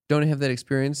don't have that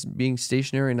experience being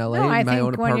stationary in LA in my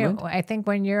own apartment. I think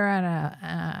when you're on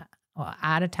a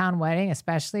out of town wedding,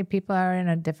 especially, people are in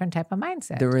a different type of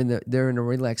mindset. They're in a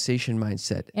relaxation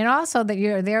mindset, and also that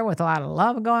you're there with a lot of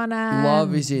love going on.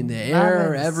 Love is in the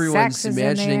air. Everyone's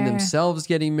imagining themselves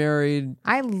getting married.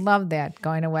 I love that,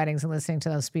 going to weddings and listening to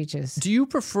those speeches. Do you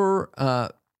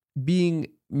prefer being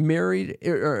married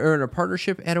or in a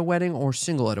partnership at a wedding or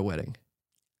single at a wedding?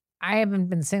 I haven't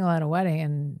been single at a wedding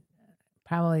in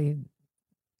probably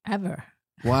ever.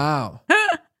 Wow.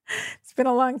 It's been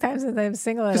a long time since I'm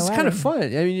single at a wedding. It's kind of fun.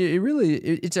 I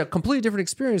mean, it's a completely different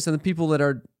experience than the people that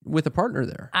are with a partner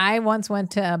there. I once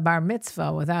went to a bar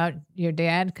mitzvah without your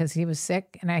dad because he was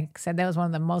sick. And I said that was one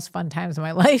of the most fun times of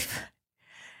my life.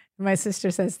 My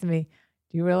sister says to me,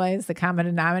 Do you realize the common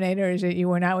denominator is that you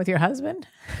were not with your husband?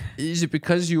 Is it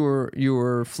because you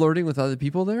were flirting with other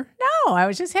people there? No, I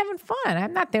was just having fun.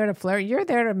 I'm not there to flirt. You're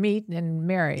there to meet and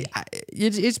marry.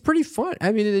 It's pretty fun.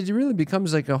 I mean, it really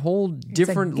becomes like a whole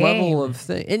different level of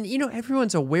thing. And,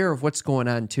 everyone's aware of what's going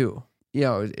on, too.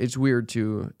 It's weird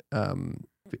to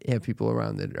have people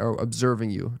around that are observing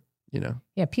you,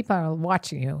 Yeah, people are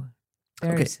watching you.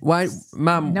 There's why,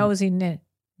 Mom? Nosy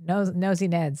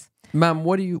Neds. Mom,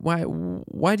 why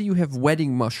do you have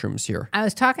wedding mushrooms here? I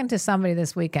was talking to somebody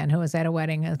this weekend who was at a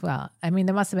wedding as well. I mean,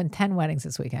 there must have been 10 weddings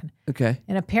this weekend. Okay.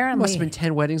 And apparently... There must have been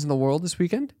 10 weddings in the world this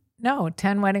weekend? No,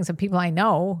 10 weddings of people I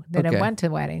know that have went to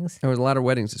weddings. There was a lot of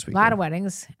weddings this weekend. A lot of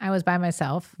weddings. I was by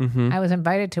myself. Mm-hmm. I was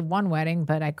invited to one wedding,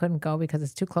 but I couldn't go because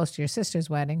it's too close to your sister's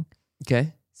wedding.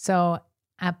 Okay. So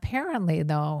apparently,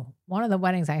 though, one of the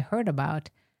weddings I heard about,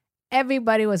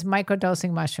 everybody was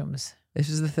microdosing mushrooms. This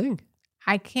is the thing.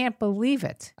 I can't believe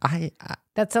it.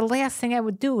 That's the last thing I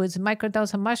would do is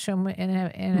microdose a mushroom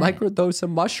microdose a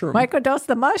mushroom. Microdose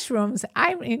the mushrooms.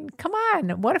 I mean, come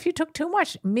on. What if you took too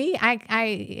much? Me,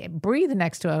 I breathe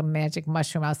next to a magic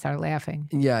mushroom. I'll start laughing.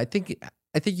 Yeah, I think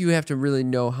you have to really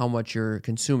know how much you're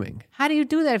consuming. How do you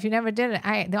do that if you never did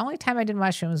it? The only time I did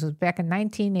mushrooms was back in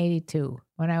 1982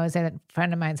 when I was at a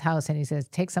friend of mine's house and he says,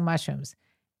 take some mushrooms.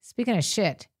 Speaking of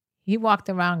shit, he walked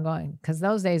around going, because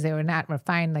those days they were not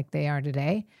refined like they are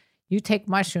today. You take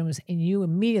mushrooms and you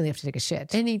immediately have to take a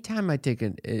shit. Anytime I take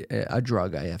a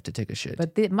drug, I have to take a shit.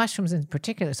 But the mushrooms in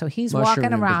particular. So he's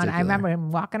walking around. I remember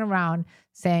him walking around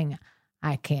saying,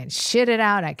 I can't shit it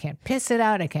out. I can't piss it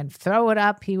out. I can't throw it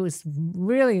up. He was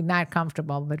really not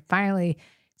comfortable. But finally,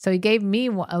 so he gave me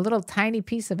a little tiny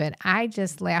piece of it. I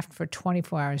just laughed for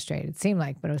 24 hours straight. It seemed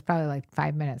like, but it was probably like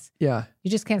 5 minutes. Yeah.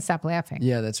 You just can't stop laughing.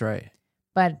 Yeah, that's right.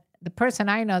 But the person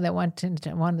I know that went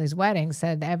into one of these weddings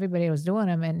said that everybody was doing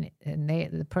them, and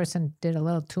the person did a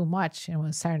little too much and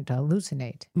was starting to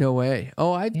hallucinate. No way.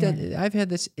 Oh, I've had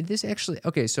this actually.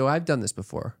 Okay, so I've done this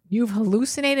before. You've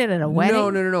hallucinated at a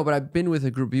wedding? No. But I've been with a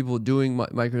group of people doing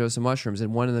microdose of mushrooms,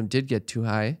 and one of them did get too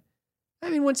high. I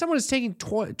mean, when someone is taking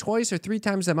twice or 3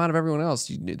 times the amount of everyone else,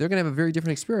 they're going to have a very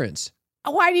different experience.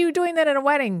 Why are you doing that at a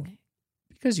wedding?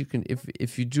 Because you can,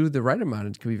 if you do the right amount,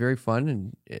 it can be very fun.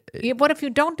 And what if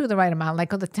you don't do the right amount? Like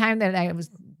the time that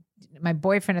my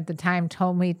boyfriend at the time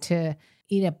told me to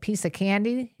eat a piece of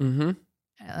candy,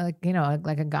 like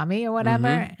a gummy or whatever.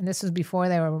 Mm-hmm. And this was before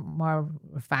they were more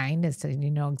refined as to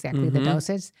exactly the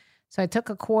dosage. So I took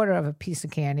a quarter of a piece of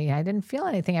candy. I didn't feel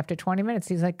anything after 20 minutes.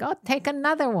 He's like, "Oh, take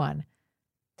another one."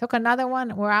 Took another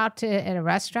one. We're out at a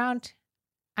restaurant.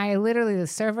 I literally, the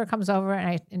server comes over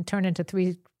and turned into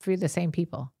three of the same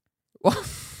people.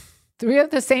 3 of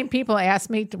the same people asked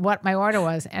me what my order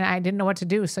was, and I didn't know what to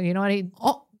do. So you know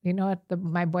what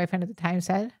my boyfriend at the time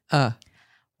said? Why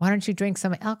don't you drink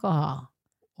some alcohol?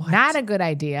 What? Not a good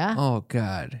idea. Oh,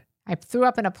 God. I threw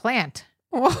up in a plant.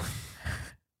 This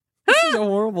is a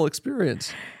horrible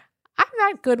experience. I'm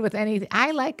not good with anything.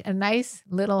 I like a nice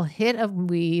little hit of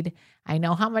weed. I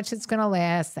know how much it's going to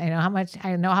last. I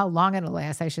know how long it'll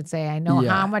last, I should say. I know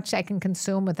how much I can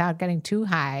consume without getting too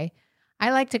high. I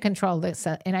like to control this.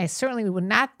 And I certainly would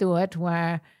not do it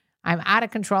where I'm out of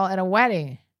control at a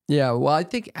wedding. Yeah, well, I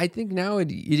think now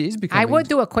it is becoming... I would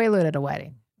do a Quaalude at a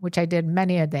wedding, which I did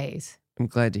many a days. I'm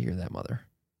glad to hear that, Mother.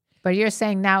 But you're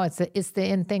saying now it's the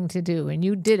in thing to do, and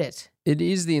you did it. It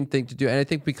is the in thing to do. And I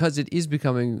think because it is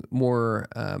becoming more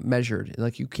measured,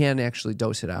 like you can actually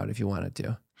dose it out if you wanted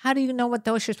to. How do you know what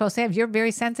dose you're supposed to have? You're very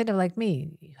sensitive like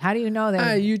me. How do you know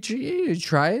that? You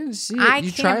try it and see it. I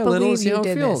you can't try a little and see how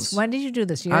it feels. This. When did you do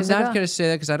this? I'm not going to say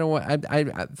that because I don't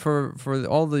want. For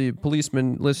all the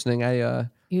policemen listening, I've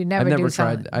never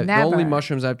tried. The only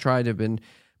mushrooms I've tried have been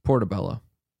portobello.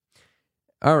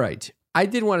 All right, I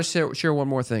did want to share one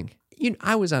more thing.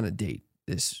 I was on a date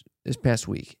this past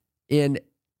week, and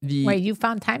wait, you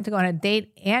found time to go on a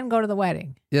date and go to the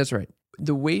wedding? That's right.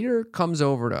 The waiter comes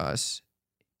over to us.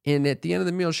 And at the end of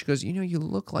the meal, she goes, you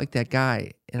look like that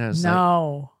guy. And I was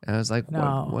like,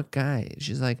 what guy?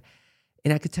 She's like,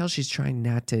 and I could tell she's trying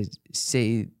not to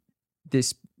say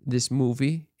this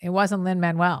movie. It wasn't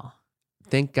Lin-Manuel.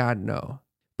 Thank God, no.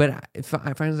 But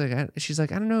I finally she's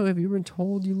like, I don't know. Have you been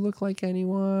told you look like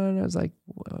anyone? I was like,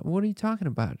 what are you talking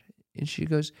about? And she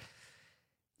goes,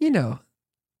 the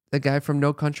guy from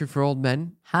No Country for Old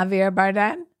Men. Javier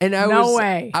Bardem? And no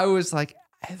way. I was like,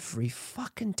 every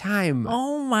fucking time.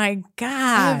 Oh my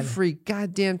God. Every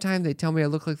goddamn time they tell me I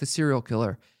look like the serial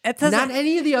killer. Not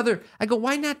any of the other. I go,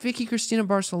 why not Vicky Cristina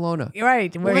Barcelona?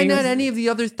 Right. Why not any of the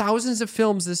other thousands of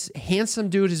films this handsome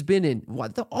dude has been in?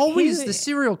 Always the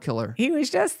serial killer. He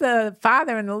was just the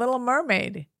father in The Little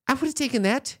Mermaid. I would have taken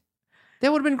that.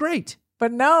 That would have been great.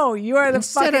 But no, you are the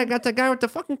Instead, I fucking... got the guy with the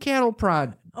fucking cattle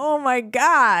prod. Oh my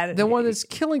God. The one that's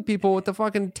killing people with the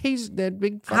fucking that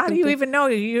big fucking How do you thing. even know?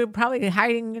 You're probably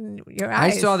hiding in your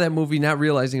eyes. I saw that movie not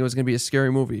realizing it was going to be a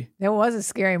scary movie. That was a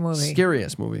scary movie.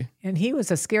 Scariest movie. And he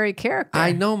was a scary character.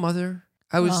 I know, mother.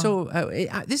 I was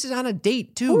this is on a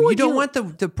date, too. Who You would don't you- want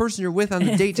the person you're with on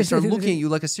the date to start looking at you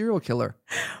like a serial killer.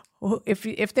 Well,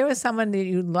 if there was someone that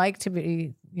you'd like to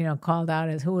be, called out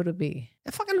as, who would it be?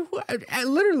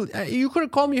 Literally, you could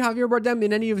have called me Javier Bardem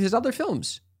in any of his other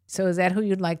films. So is that who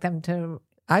you'd like them to?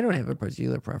 I don't have a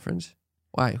particular preference.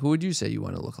 Why? Who would you say you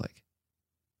want to look like?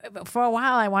 For a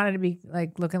while, I wanted to be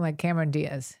like looking like Cameron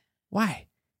Diaz. Why?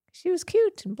 She was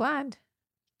cute and blonde.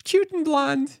 Cute and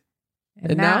blonde.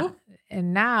 And now?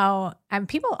 And now, and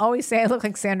people always say I look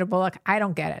like Sandra Bullock. I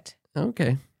don't get it.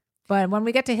 Okay. But when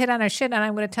we get to hit on or shit on,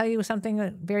 I'm going to tell you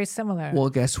something very similar. Well,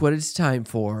 guess what it's time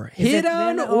for? Is Hit it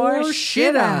on then or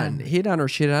shit on. on? Hit on or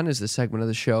shit on is the segment of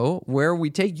the show where we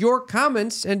take your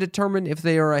comments and determine if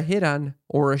they are a hit on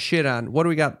or a shit on. What do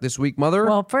we got this week, Mother?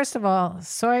 Well, first of all,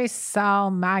 Soy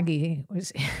Salmagi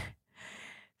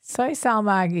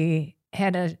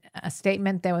had a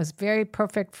statement that was very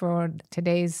perfect for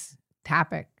today's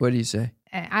topic. What do you say?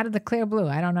 Out of the clear blue.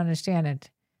 I don't understand it.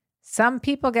 Some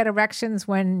people get erections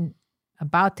when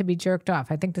about to be jerked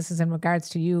off. I think this is in regards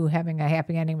to you having a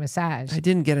happy ending massage. I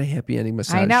didn't get a happy ending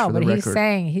massage. I know, for the but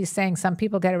record. he's saying some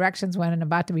people get erections when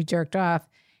about to be jerked off,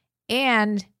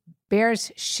 and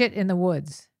bears shit in the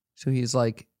woods. So he's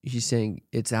saying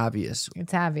it's obvious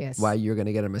It's obvious. why you're going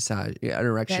to get a massage, an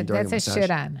erection during That's a a massage.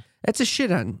 shit on. That's a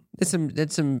shit on.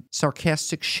 That's some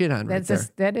sarcastic shit on right there.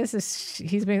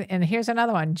 He's been, and here's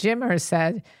another one. Jimmer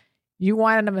said, "You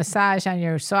wanted a massage on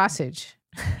your sausage."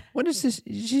 What is this?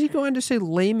 Did he go on to say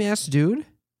lame ass dude?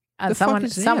 The fuck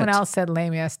is Someone that? else said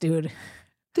lame ass dude.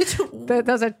 Did you,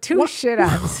 Those are two What? shit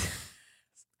ons.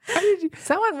 how did you,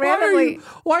 Someone why are randomly, you,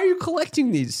 why are you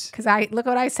collecting these? because look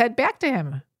what I said back to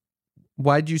him.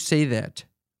 Why'd you say that?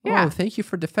 Yeah. Oh, thank you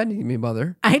for defending me,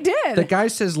 Mother. I did. The guy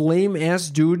says lame ass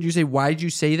dude. You say, why'd you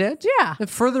say that? Yeah. And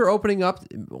further opening up,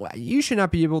 you should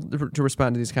not be able to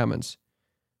respond to these comments.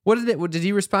 Did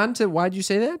he respond to why'd you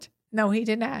say that? No, he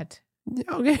did not.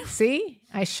 Okay. See,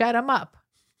 I shut him up.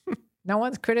 No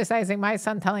one's criticizing my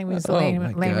son telling me he's a Oh,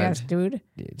 lame my ass God. dude.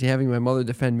 Having my mother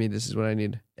defend me, this is what I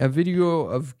need. A video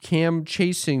of Cam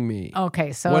chasing me.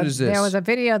 Okay, so What is this? there was a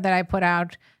video that I put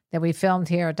out that we filmed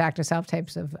here at Dr. Self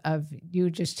Tapes of you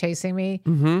just chasing me.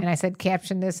 Mm-hmm. And I said,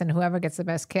 caption this, and whoever gets the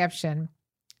best caption,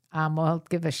 we'll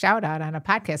give a shout out on a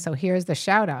podcast. So here's the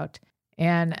shout out.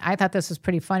 And I thought this was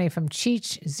pretty funny from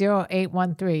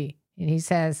Cheech0813. And he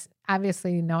says,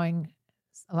 obviously knowing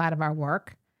a lot of our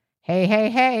work,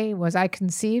 hey, was I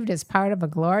conceived as part of a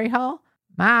glory hole?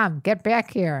 Mom, get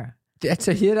back here. That's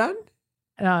a hit on?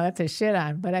 No, that's a shit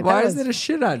on. But I Why thought is it a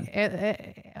shit on?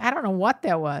 I don't know what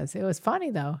that was. It was funny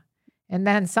though. And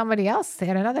then somebody else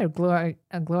had another glory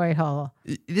hole.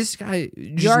 This guy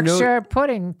just Yorkshire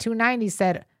Pudding 290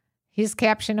 said his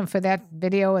caption for that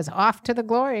video is off to the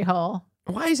glory hole.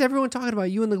 Why is everyone talking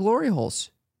about you in the glory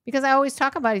holes? Because I always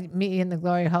talk about me in the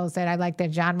glory holes, that I like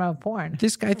that genre of porn.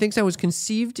 This guy thinks I was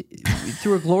conceived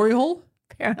through a glory hole?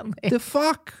 Apparently, The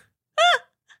fuck?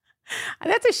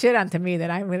 that's a shit on to me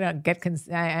that I'm gonna get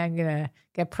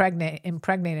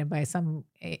impregnated by some.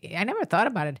 I never thought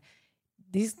about it.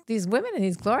 These women in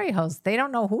these glory holes, they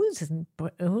don't know who's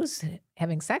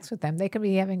having sex with them. They could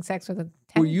be having sex with a.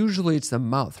 Well, usually it's the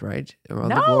mouth, right? Around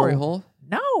the No. glory hole?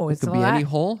 No, It it's could a be lot- any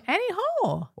hole? Any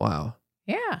hole. Wow.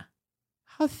 Yeah.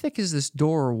 How thick is this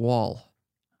door or wall?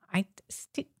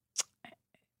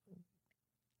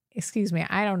 Excuse me.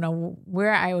 I don't know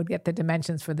where I would get the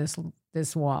dimensions for this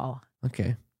wall.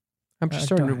 Okay. I'm just Or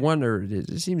starting to door. wonder.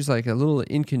 It seems like a little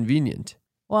inconvenient.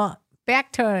 Well,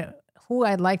 back to who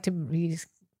I'd like to be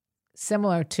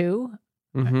similar to.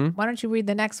 Mm-hmm. Why don't you read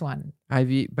the next one?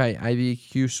 Ivy by Ivy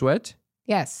Q Sweat.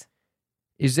 Yes.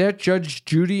 Is that Judge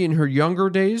Judy in her younger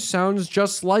days? Sounds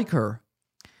just like her.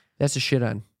 That's a shit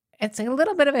on. It's a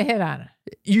little bit of a hit on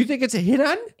You think it's a hit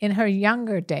on? in her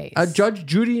younger days. Judge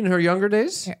Judy in her younger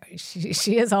days?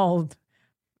 She is old.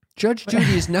 Judge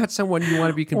Judy is not someone you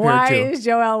want to be compared Why to. is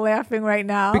Joelle laughing right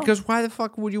now? Because why the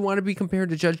fuck would you want to be compared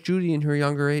to Judge Judy in her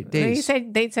younger days?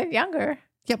 they said younger.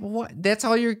 Yeah, but what? That's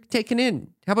all you're taking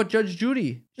in. How about Judge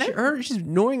Judy? She's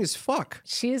annoying as fuck.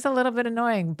 She's a little bit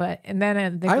annoying, but and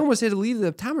then I almost had to leave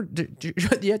the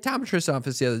optometrist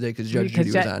office the other day because Judge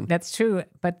Judy was on. That's true.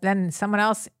 But then someone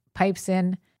else pipes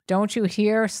in, don't you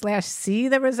hear / see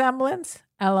the resemblance?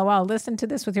 LOL, listen to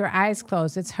this with your eyes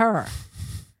closed. It's her.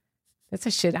 That's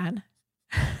a shit on.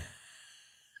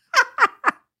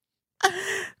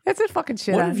 That's a fucking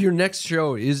shit What on. if your next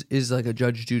show is like a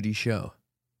Judge Judy show,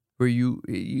 where you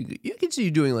can see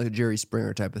you doing like a Jerry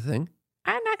Springer type of thing?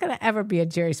 I'm not going to ever be a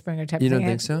Jerry Springer type You of don't thing.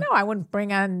 think so? No, I wouldn't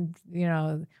bring on,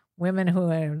 women who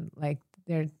are like,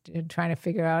 they're trying to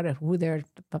figure out who their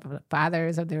father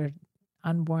is of their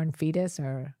unborn fetus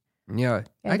or. Yeah,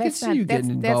 Yeah, I could that's see not- you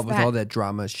getting that's involved with not- all that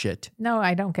drama shit. No,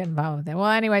 I don't get involved with that. Well,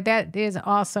 anyway, that is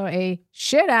also a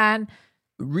shit on.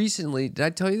 Recently, did I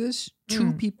tell you this?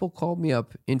 2 people called me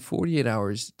up in 48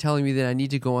 hours telling me that I need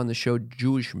to go on the show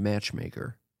Jewish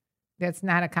Matchmaker. That's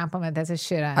not a compliment. That's a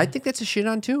shit on. I think that's a shit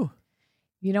on too.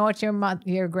 You know what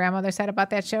your grandmother said about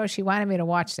that show? She wanted me to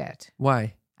watch that.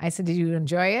 Why? I said, "Did you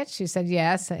enjoy it?" She said,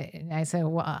 "Yes." And I said,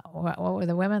 "What were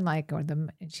the women like?"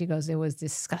 And she goes, "It was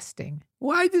disgusting."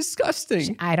 Why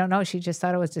disgusting? I don't know. She just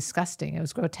thought it was disgusting. It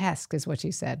was grotesque, is what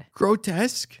she said.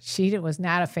 Grotesque? She was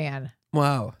not a fan.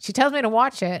 Wow. She tells me to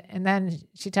watch it, and then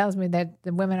she tells me that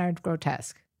the women are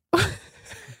grotesque.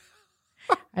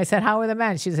 I said, "How were the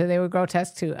men?" She said they were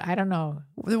grotesque too. I don't know.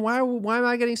 Then why am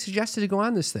I getting suggested to go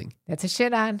on this thing? That's a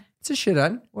shit on. It's a shit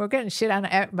on. We're getting shit on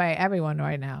by everyone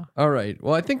right now. All right.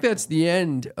 Well, I think that's the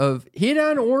end of Hit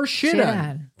On or Shit, Shit on.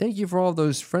 on. Thank you for all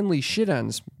those friendly shit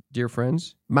ons, dear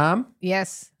friends. Mom,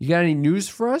 Yes. you got any news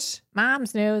for us?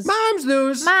 Mom's news. Mom's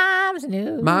news. Mom's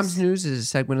news. Mom's News is a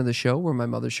segment of the show where my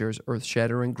mother shares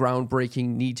earth-shattering,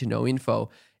 groundbreaking, need-to-know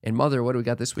info. And Mother, what do we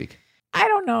got this week? I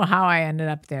don't know how I ended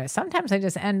up there. Sometimes I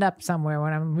just end up somewhere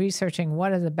when I'm researching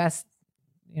what is the best,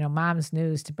 mom's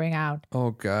news to bring out. Oh,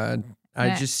 God. I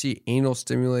Yeah. just see anal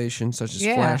stimulation, such as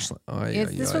Yeah. flashlight. Oh,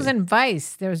 This was in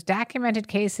Vice. There's documented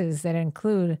cases that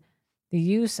include the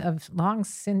use of long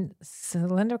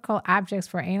cylindrical objects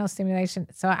for anal stimulation.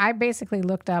 So I basically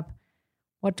looked up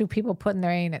what do people put in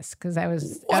their anus because I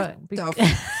was What the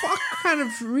fuck kind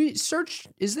of research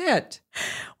is that?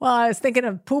 well, I was thinking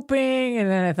of pooping, and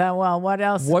then I thought, well, what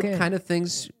else? What kind of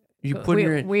things you put in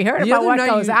your... we heard The about other what night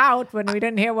goes you- out, but we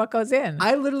didn't hear what goes in.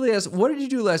 I literally asked, what did you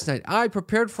do last night? I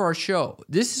prepared for our show.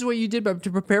 This is what you did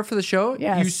to prepare for the show?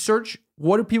 Yes. You search,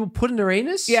 what do people put in their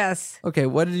anus? Yes. Okay,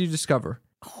 what did you discover?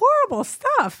 Horrible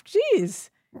stuff. Jeez.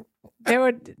 There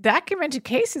were documented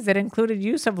cases that included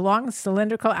use of long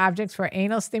cylindrical objects for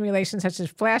anal stimulation, such as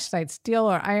flashlights, steel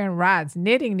or iron rods,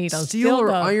 knitting needles, Steel or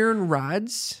dildos, iron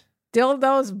rods?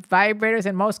 dildos, vibrators,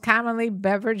 and most commonly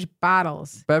beverage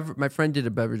bottles. My friend did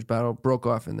a beverage bottle, broke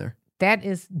off in there. That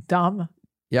is dumb.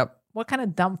 Yep, What kind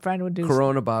of dumb friend would do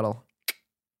Corona bottle.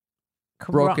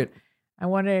 Coro- Broke it. I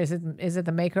wonder, is it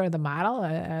the maker of the model,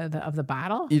 of the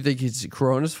bottle? You think it's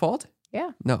Corona's fault?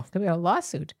 Yeah. No, Could be a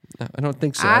lawsuit. no, I don't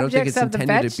think so. I don't think Objects it's of the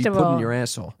intended to be put in vegetable. your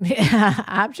asshole.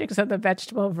 Objects of the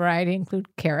vegetable variety include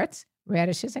carrots,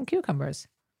 radishes, and cucumbers.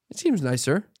 It seems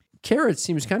nicer. Carrot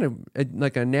seems kind of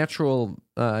like a natural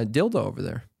dildo over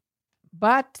there.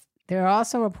 But there are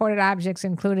also reported objects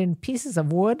including pieces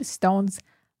of wood, stones,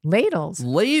 ladles,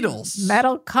 Ladles.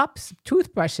 metal cups,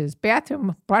 toothbrushes,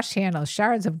 bathroom brush handles,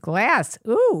 shards of glass.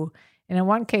 Ooh. And in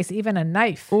one case, even a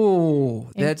knife.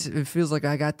 Oh, it feels like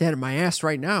I got that in my ass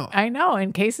right now. I know.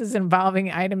 In cases involving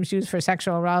items used for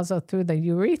sexual arousal through the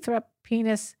urethra,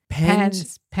 penis,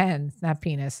 Pens? pens, not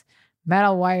penis,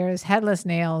 metal wires, headless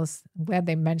nails. I'm glad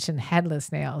they mentioned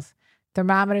headless nails.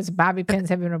 Thermometers, bobby pins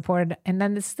have been reported. And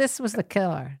then this was the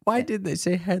killer. Why did they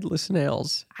say headless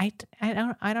nails? I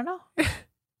don't know.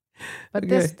 But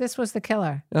Okay. this was the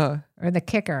killer Uh, or the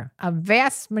kicker. A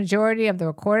vast majority of the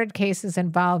recorded cases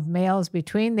involved males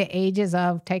between the ages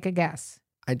of, take a guess.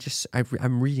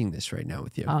 I'm reading this right now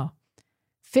with you.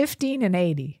 15 and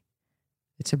 80.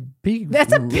 It's a big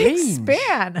That's a big range.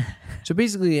 span. So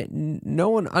basically, no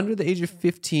one under the age of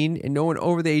 15 and no one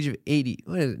over the age of 80.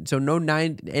 What is it? So no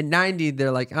 90, they're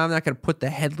like, I'm not going to put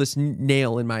the headless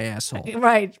nail in my asshole.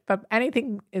 Right. But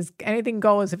anything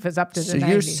goes if it's up to So the you're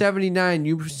 90. 79,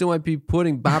 you still might be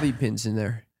putting bobby pins in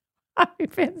there. Bobby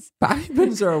pins, Bobby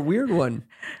pins are a weird one.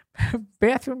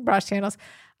 bathroom brush handles.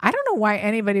 I don't know why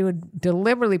anybody would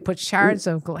deliberately put shards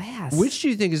of glass. Which do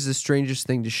you think is the strangest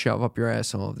thing to shove up your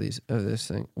asshole of this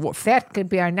thing? That could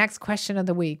be our next question of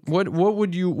the week. What would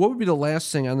be the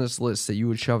last thing on this list that you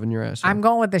would shove in your asshole? I'm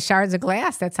going with the shards of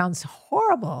glass. That sounds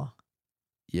horrible.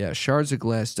 Yeah, shards of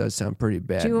glass does sound pretty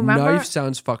bad. Do you remember- Knife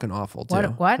sounds fucking awful too.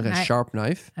 What? Like a Knife? sharp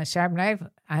knife? A sharp knife.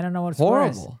 I don't know what's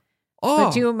worse. Horrible. Oh,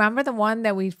 But do you remember the one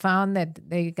that we found that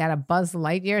they got a Buzz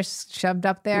Lightyear shoved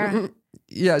up there,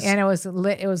 yes. and it was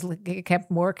lit? It kept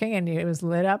working, and it was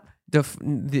lit up.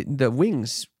 The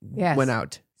wings Yes. went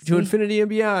out to See? infinity and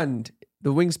beyond.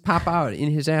 The wings pop out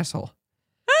in his asshole.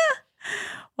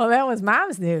 Well, that was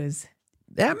Mom's news.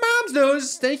 That mom's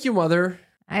news. Thank you, Mother.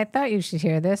 I thought you should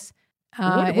hear this.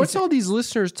 What's all these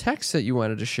listeners' texts that you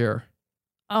wanted to share?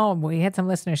 Oh, we had some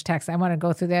listeners text. I want to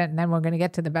go through that, and then we're going to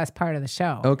get to the best part of the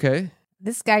show. Okay.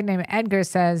 This guy named Edgar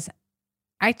says,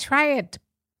 I tried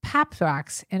Pop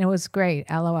Rocks, and it was great.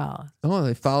 LOL. Oh,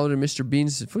 they followed in Mr.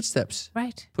 Bean's footsteps,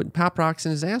 Right. putting Pop Rocks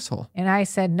in his asshole. And I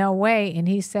said, no way. And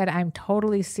he said, I'm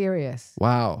totally serious.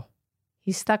 Wow.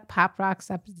 He stuck Pop Rocks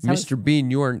up. Mr.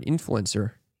 Bean, you are an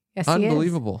influencer. Yes, he is.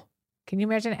 Unbelievable. Can you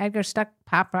imagine Edgar stuck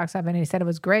Pop Rocks up and he said it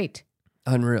was great?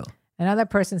 Unreal. Another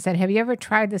person said, have you ever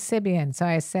tried the Sybian? So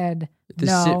I said, The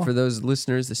no. For those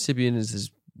listeners, the Sybian is this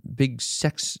big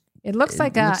sex. It looks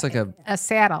like a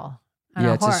saddle. On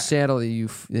Yeah, a it's a horse. saddle that you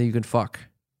can fuck.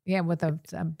 Yeah, with a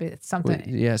bit something.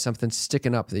 Yeah, something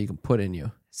sticking up that you can put in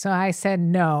you. So I said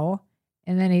no.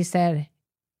 And then he said,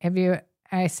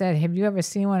 I said, have you ever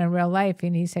seen one in real life?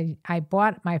 And he said, I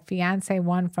bought my fiance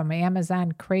one from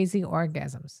Amazon, Crazy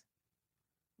Orgasms.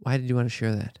 Why did you want to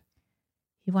share that?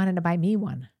 He wanted to buy me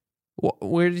one.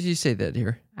 Where did you say that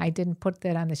here? I didn't put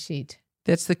that on the sheet.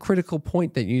 That's the critical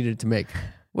point that you needed to make.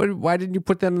 Why didn't you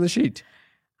put that on the sheet?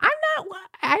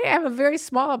 I have a very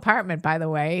small apartment, by the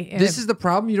way. And This is the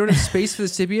problem? You don't have space for the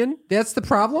Sybian? That's the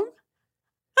problem?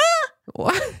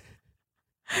 What?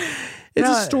 It's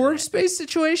No. a storage space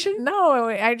situation? No,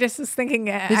 I just was thinking.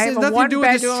 I This have has a nothing to do with a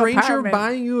one-bedroom stranger apartment.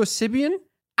 buying you a Sybian?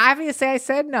 Obviously, I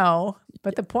said no.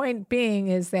 But the point being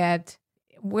is that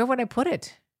where would I put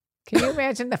it? Can you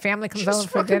imagine the family comes over Just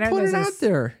for fucking dinner? put it there's out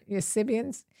there. Your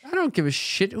Sybians. I don't give a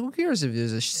shit. Who cares if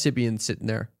there's a Sybian sitting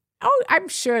there? Oh, I'm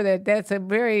sure that's a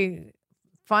very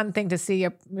fun thing to see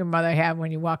your mother have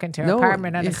when you walk into her No,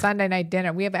 apartment on yeah. a Sunday night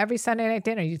dinner. We have every Sunday night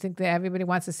dinner. You think that everybody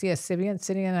wants to see a Sybian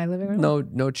sitting in our living room?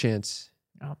 No chance.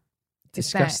 Oh, it's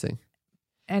Disgusting.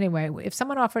 not. Anyway, if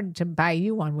someone offered to buy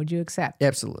you one, would you accept?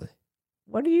 Absolutely.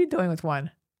 What are you doing with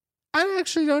one? I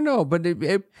actually don't know, but it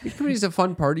could be just a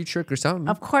fun party trick or something.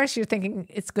 Of course, you're thinking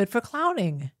it's good for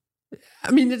clowning.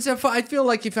 I mean, I feel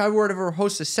like if I were to ever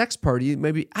host a sex party,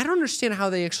 maybe I don't understand how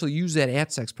they actually use that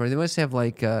at sex party. They must have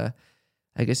like, I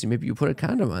guess maybe you put a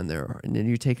condom on there and then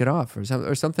you take it off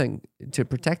or something to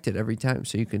protect it every time,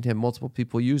 so you can have multiple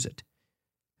people use it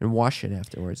and wash it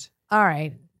afterwards. All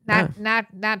right,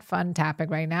 not fun topic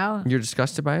right now. You're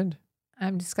disgusted by it?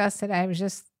 I'm disgusted. I was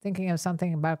just thinking of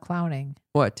something about clowning.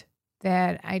 What?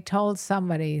 That I told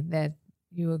somebody that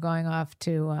you were going off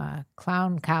to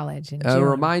clown college in A June.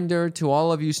 reminder to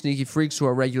all of you sneaky freaks who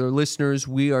are regular listeners,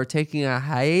 we are taking a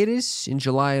hiatus in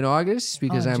July and August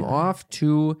because I'm July. off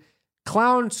to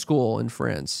clown school in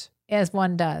France. As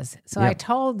one does. So I Yep.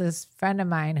 told this friend of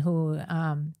mine who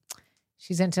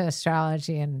she's into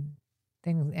astrology and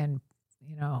things and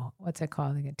what's it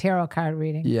called? Like a tarot card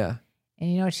reading. Yeah.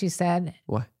 And you know what she said?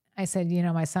 What? I said,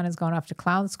 my son is going off to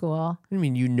clown school. What do you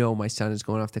mean my son is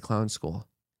going off to clown school?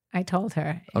 I told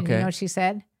her. And Okay. you know what she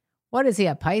said? What is he,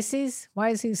 a Pisces? Why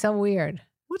is he so weird?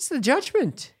 What's the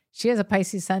judgment? She has a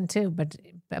Pisces son too, but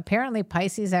apparently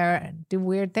Pisces do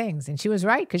weird things. And she was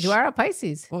right because you are a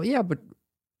Pisces. Well, yeah, but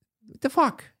what the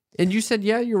fuck? And you said,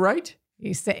 yeah, you're right?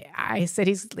 I said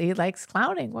he likes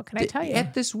clowning. What can I tell you?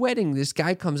 At this wedding, this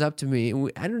guy comes up to me,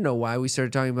 and I don't know why we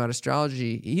started talking about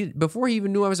astrology. Before he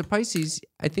even knew I was a Pisces,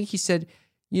 I think he said,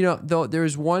 though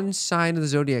there's one sign of the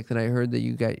zodiac that I heard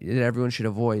that everyone should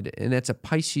avoid, and that's a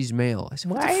Pisces male. I said,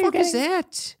 what Why the are you fuck is getting-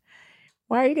 that?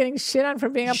 Why are you getting shit on for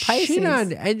being a Pisces? Shit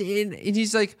on. And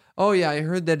he's like, oh yeah, I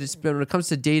heard that when it comes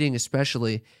to dating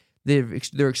especially, they're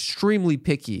extremely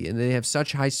picky and they have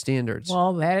such high standards.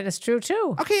 Well, that is true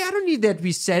too. Okay, I don't need that to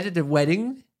be said at a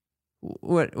wedding.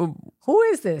 What? Who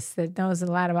is this that knows a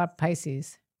lot about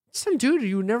Pisces? Some dude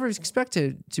you would never expect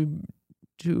to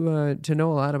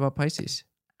know a lot about Pisces.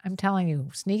 I'm telling you,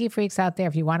 sneaky freaks out there,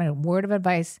 if you want a word of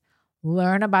advice,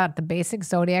 learn about the basic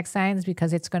zodiac signs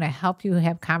because it's going to help you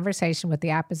have conversation with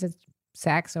the opposite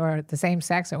sex or the same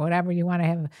sex or whatever you want to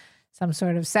have some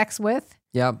sort of sex with.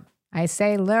 Yeah. I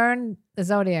say learn the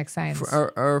zodiac signs.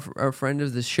 Our friend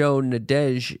of the show,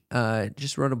 Nadej,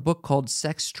 just wrote a book called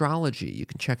Sextrology. You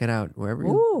can check it out wherever you...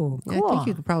 Ooh, Yeah, I cool. think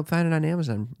you can probably find it on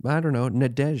Amazon. I don't know.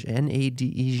 Nadej,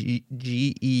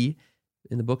 Nadege,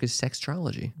 and the book is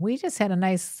Sextrology. We just had a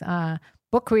nice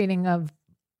book reading of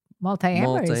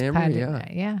Multi-Amory's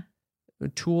Multi-Amory, yeah.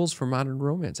 Tools for Modern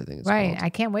Romance, I think it's Right. called. I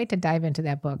can't wait to dive into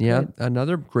that book. Yeah, But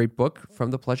another great book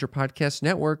from the Pleasure Podcast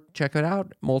Network. Check it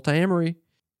out, Multi-Amory.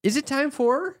 Is it time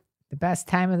for the best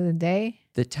time of the day?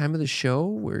 the time of the show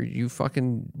where you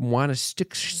fucking want to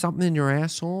stick something in your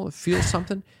asshole, feel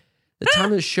something? The time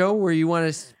of the show where you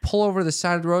want to pull over to the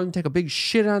side of the road and take a big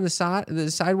shit on the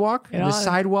sidewalk, You know, the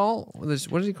sidewall. What is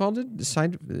he called it? The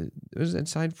side, what is that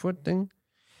side foot thing?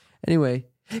 Anyway,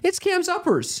 it's Cam's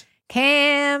Uppers.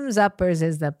 Cam's Uppers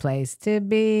is the place to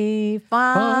be.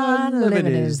 Fun living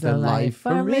is the life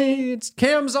for me. It's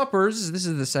Cam's Uppers. This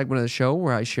is the segment of the show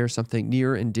where I share something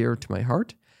near and dear to my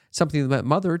heart, something that my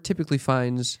mother typically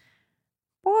finds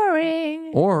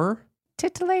boring or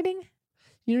titillating.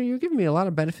 You know, you're giving me a lot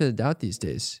of benefit of the doubt these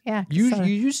days. Yeah. You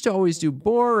used to always do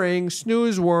boring,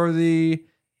 snooze-worthy.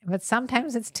 But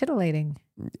sometimes it's titillating.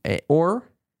 Or?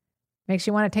 Makes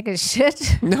you want to take a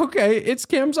shit. Okay, it's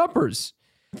Cam's Uppers.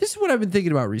 This is what I've been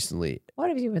thinking about recently. What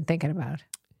have you been thinking about?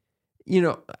 You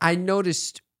know, I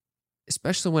noticed,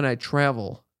 especially when I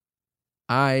travel,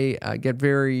 I get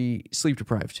very sleep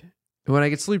deprived. And when I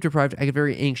get sleep deprived, I get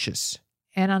very anxious.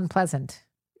 And unpleasant.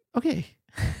 Okay.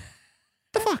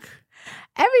 The fuck?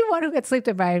 Everyone who gets sleep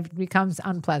deprived becomes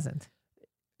unpleasant.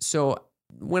 So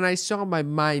when I saw my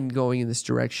mind going in this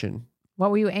direction,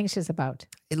 what were you anxious about?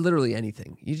 Literally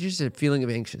anything. You just had a feeling of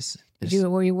anxious.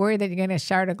 Were you worried that you're going to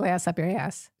shard a glass up your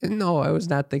ass? No, I was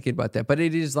not thinking about that. But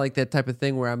it is like that type of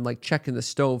thing where I'm like checking the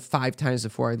stove 5 times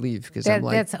before I leave because I'm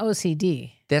like, that's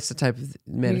OCD. That's the type of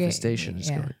manifestation.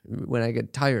 Yeah. When I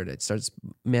get tired, it starts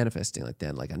manifesting like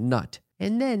that, like a nut.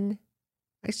 And then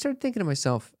I started thinking to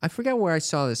myself, I forget where I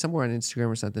saw this, somewhere on Instagram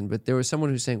or something, but there was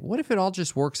someone who's saying, what if it all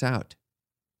just works out?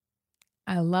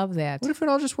 I love that. What if it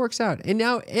all just works out? And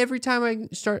now every time I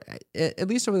start, at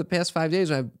least over the past 5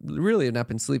 days, when I really have not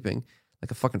been sleeping,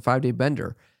 like a fucking 5-day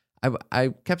bender, I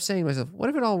kept saying to myself, what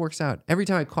if it all works out? Every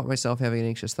time I caught myself having an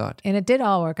anxious thought. And it did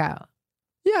all work out.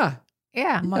 Yeah.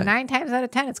 Yeah. Well, 9 times out of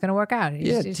 10, it's going to work out.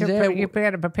 You got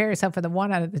to prepare yourself for the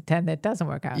 1 out of the 10 that doesn't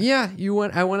work out. Yeah.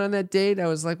 I went on that date. I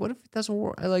was like, what if it doesn't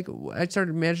work? I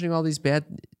started imagining all these bad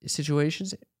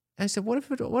situations. I said, what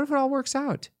if it all works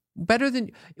out? What if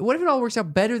it all works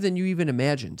out better than you even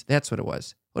imagined? That's what it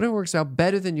was. What if it works out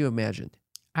better than you imagined?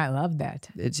 I love that.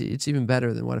 It's even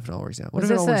better than what if it all works out. What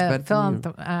if it all works better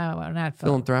philanthropic?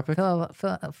 Philanthropic?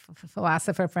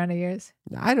 Philosopher friend of yours?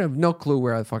 I have no clue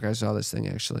where the fuck I saw this thing,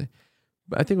 actually.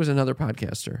 But I think it was another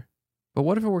podcaster. But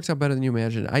what if it works out better than you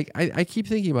imagined? I keep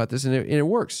thinking about this, and it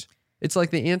works. It's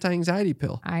like the anti-anxiety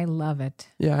pill. I love it.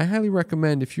 Yeah, I highly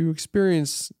recommend if you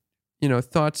experience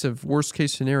thoughts of worst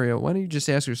case scenario, why don't you just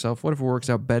ask yourself, what if it works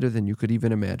out better than you could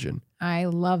even imagine? I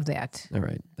love that. All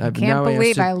right. I can't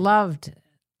believe I loved.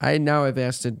 I now have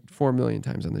asked it 4 million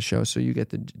times on the show, so you get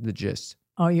the gist.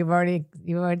 Oh, you've already,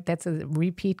 that's a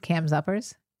repeat Cam's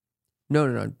Uppers?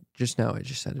 No. Just now, I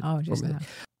just said it. Oh, just now.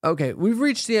 Okay, we've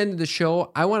reached the end of the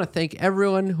show. I want to thank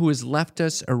everyone who has left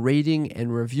us a rating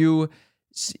and review.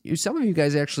 Some of you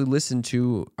guys actually listened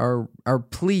to our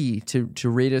plea to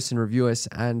rate us and review us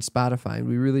on Spotify, and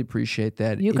we really appreciate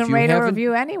that. You can rate or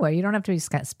review anywhere. You don't have to be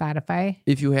Spotify.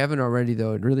 If you haven't already,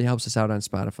 though, it really helps us out on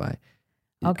Spotify.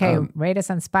 Okay, rate us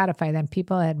on Spotify. Then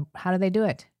how do they do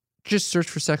it? Just search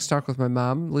for Sex Talk with My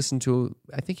Mom. I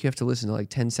think you have to listen to like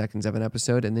 10 seconds of an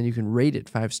episode, and then you can rate it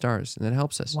 5 stars, and that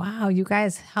helps us. Wow, you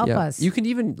guys help us. You can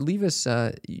even leave us,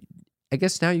 I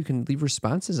guess now you can leave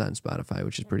responses on Spotify,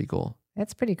 which is pretty cool.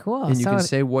 That's pretty cool. And you can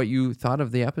say what you thought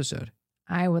of the episode.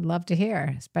 I would love to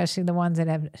hear, especially the ones that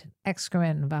have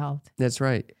excrement involved. That's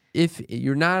right. If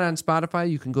you're not on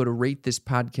Spotify, you can go to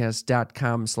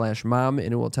ratethispodcast.com/mom,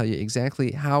 and it will tell you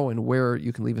exactly how and where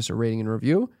you can leave us a rating and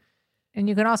review. And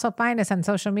you can also find us on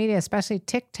social media, especially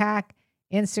TikTok,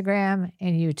 Instagram,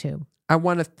 and YouTube. I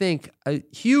want to thank a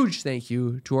huge thank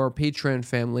you to our Patreon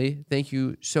family. Thank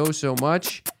you so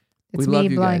much. It's we love me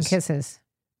you blowing guys. Kisses.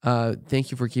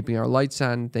 Thank you for keeping our lights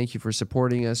on. Thank you for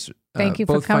supporting us. Thank you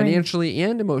both for coming. Financially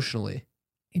and emotionally.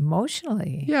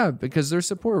 Emotionally? Yeah, because their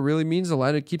support really means a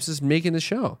lot. It keeps us making the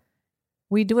show.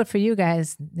 We do it for you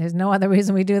guys. There's no other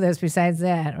reason we do this besides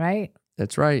that, right?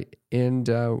 That's right. And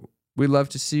we love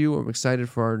to see you. I'm excited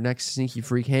for our next Sneaky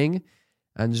Freak hang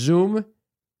on Zoom.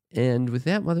 And with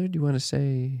that, Mother, do you want to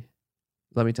say,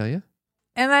 let me tell you?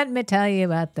 And let me tell you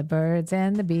about the birds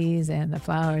and the bees and the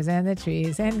flowers and the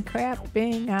trees and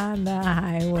crapping on the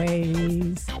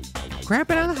highways.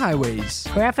 Crapping on the highways.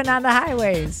 Crapping on the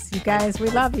highways. You guys, we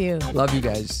love you. Love you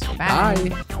guys. Bye.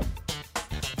 Bye.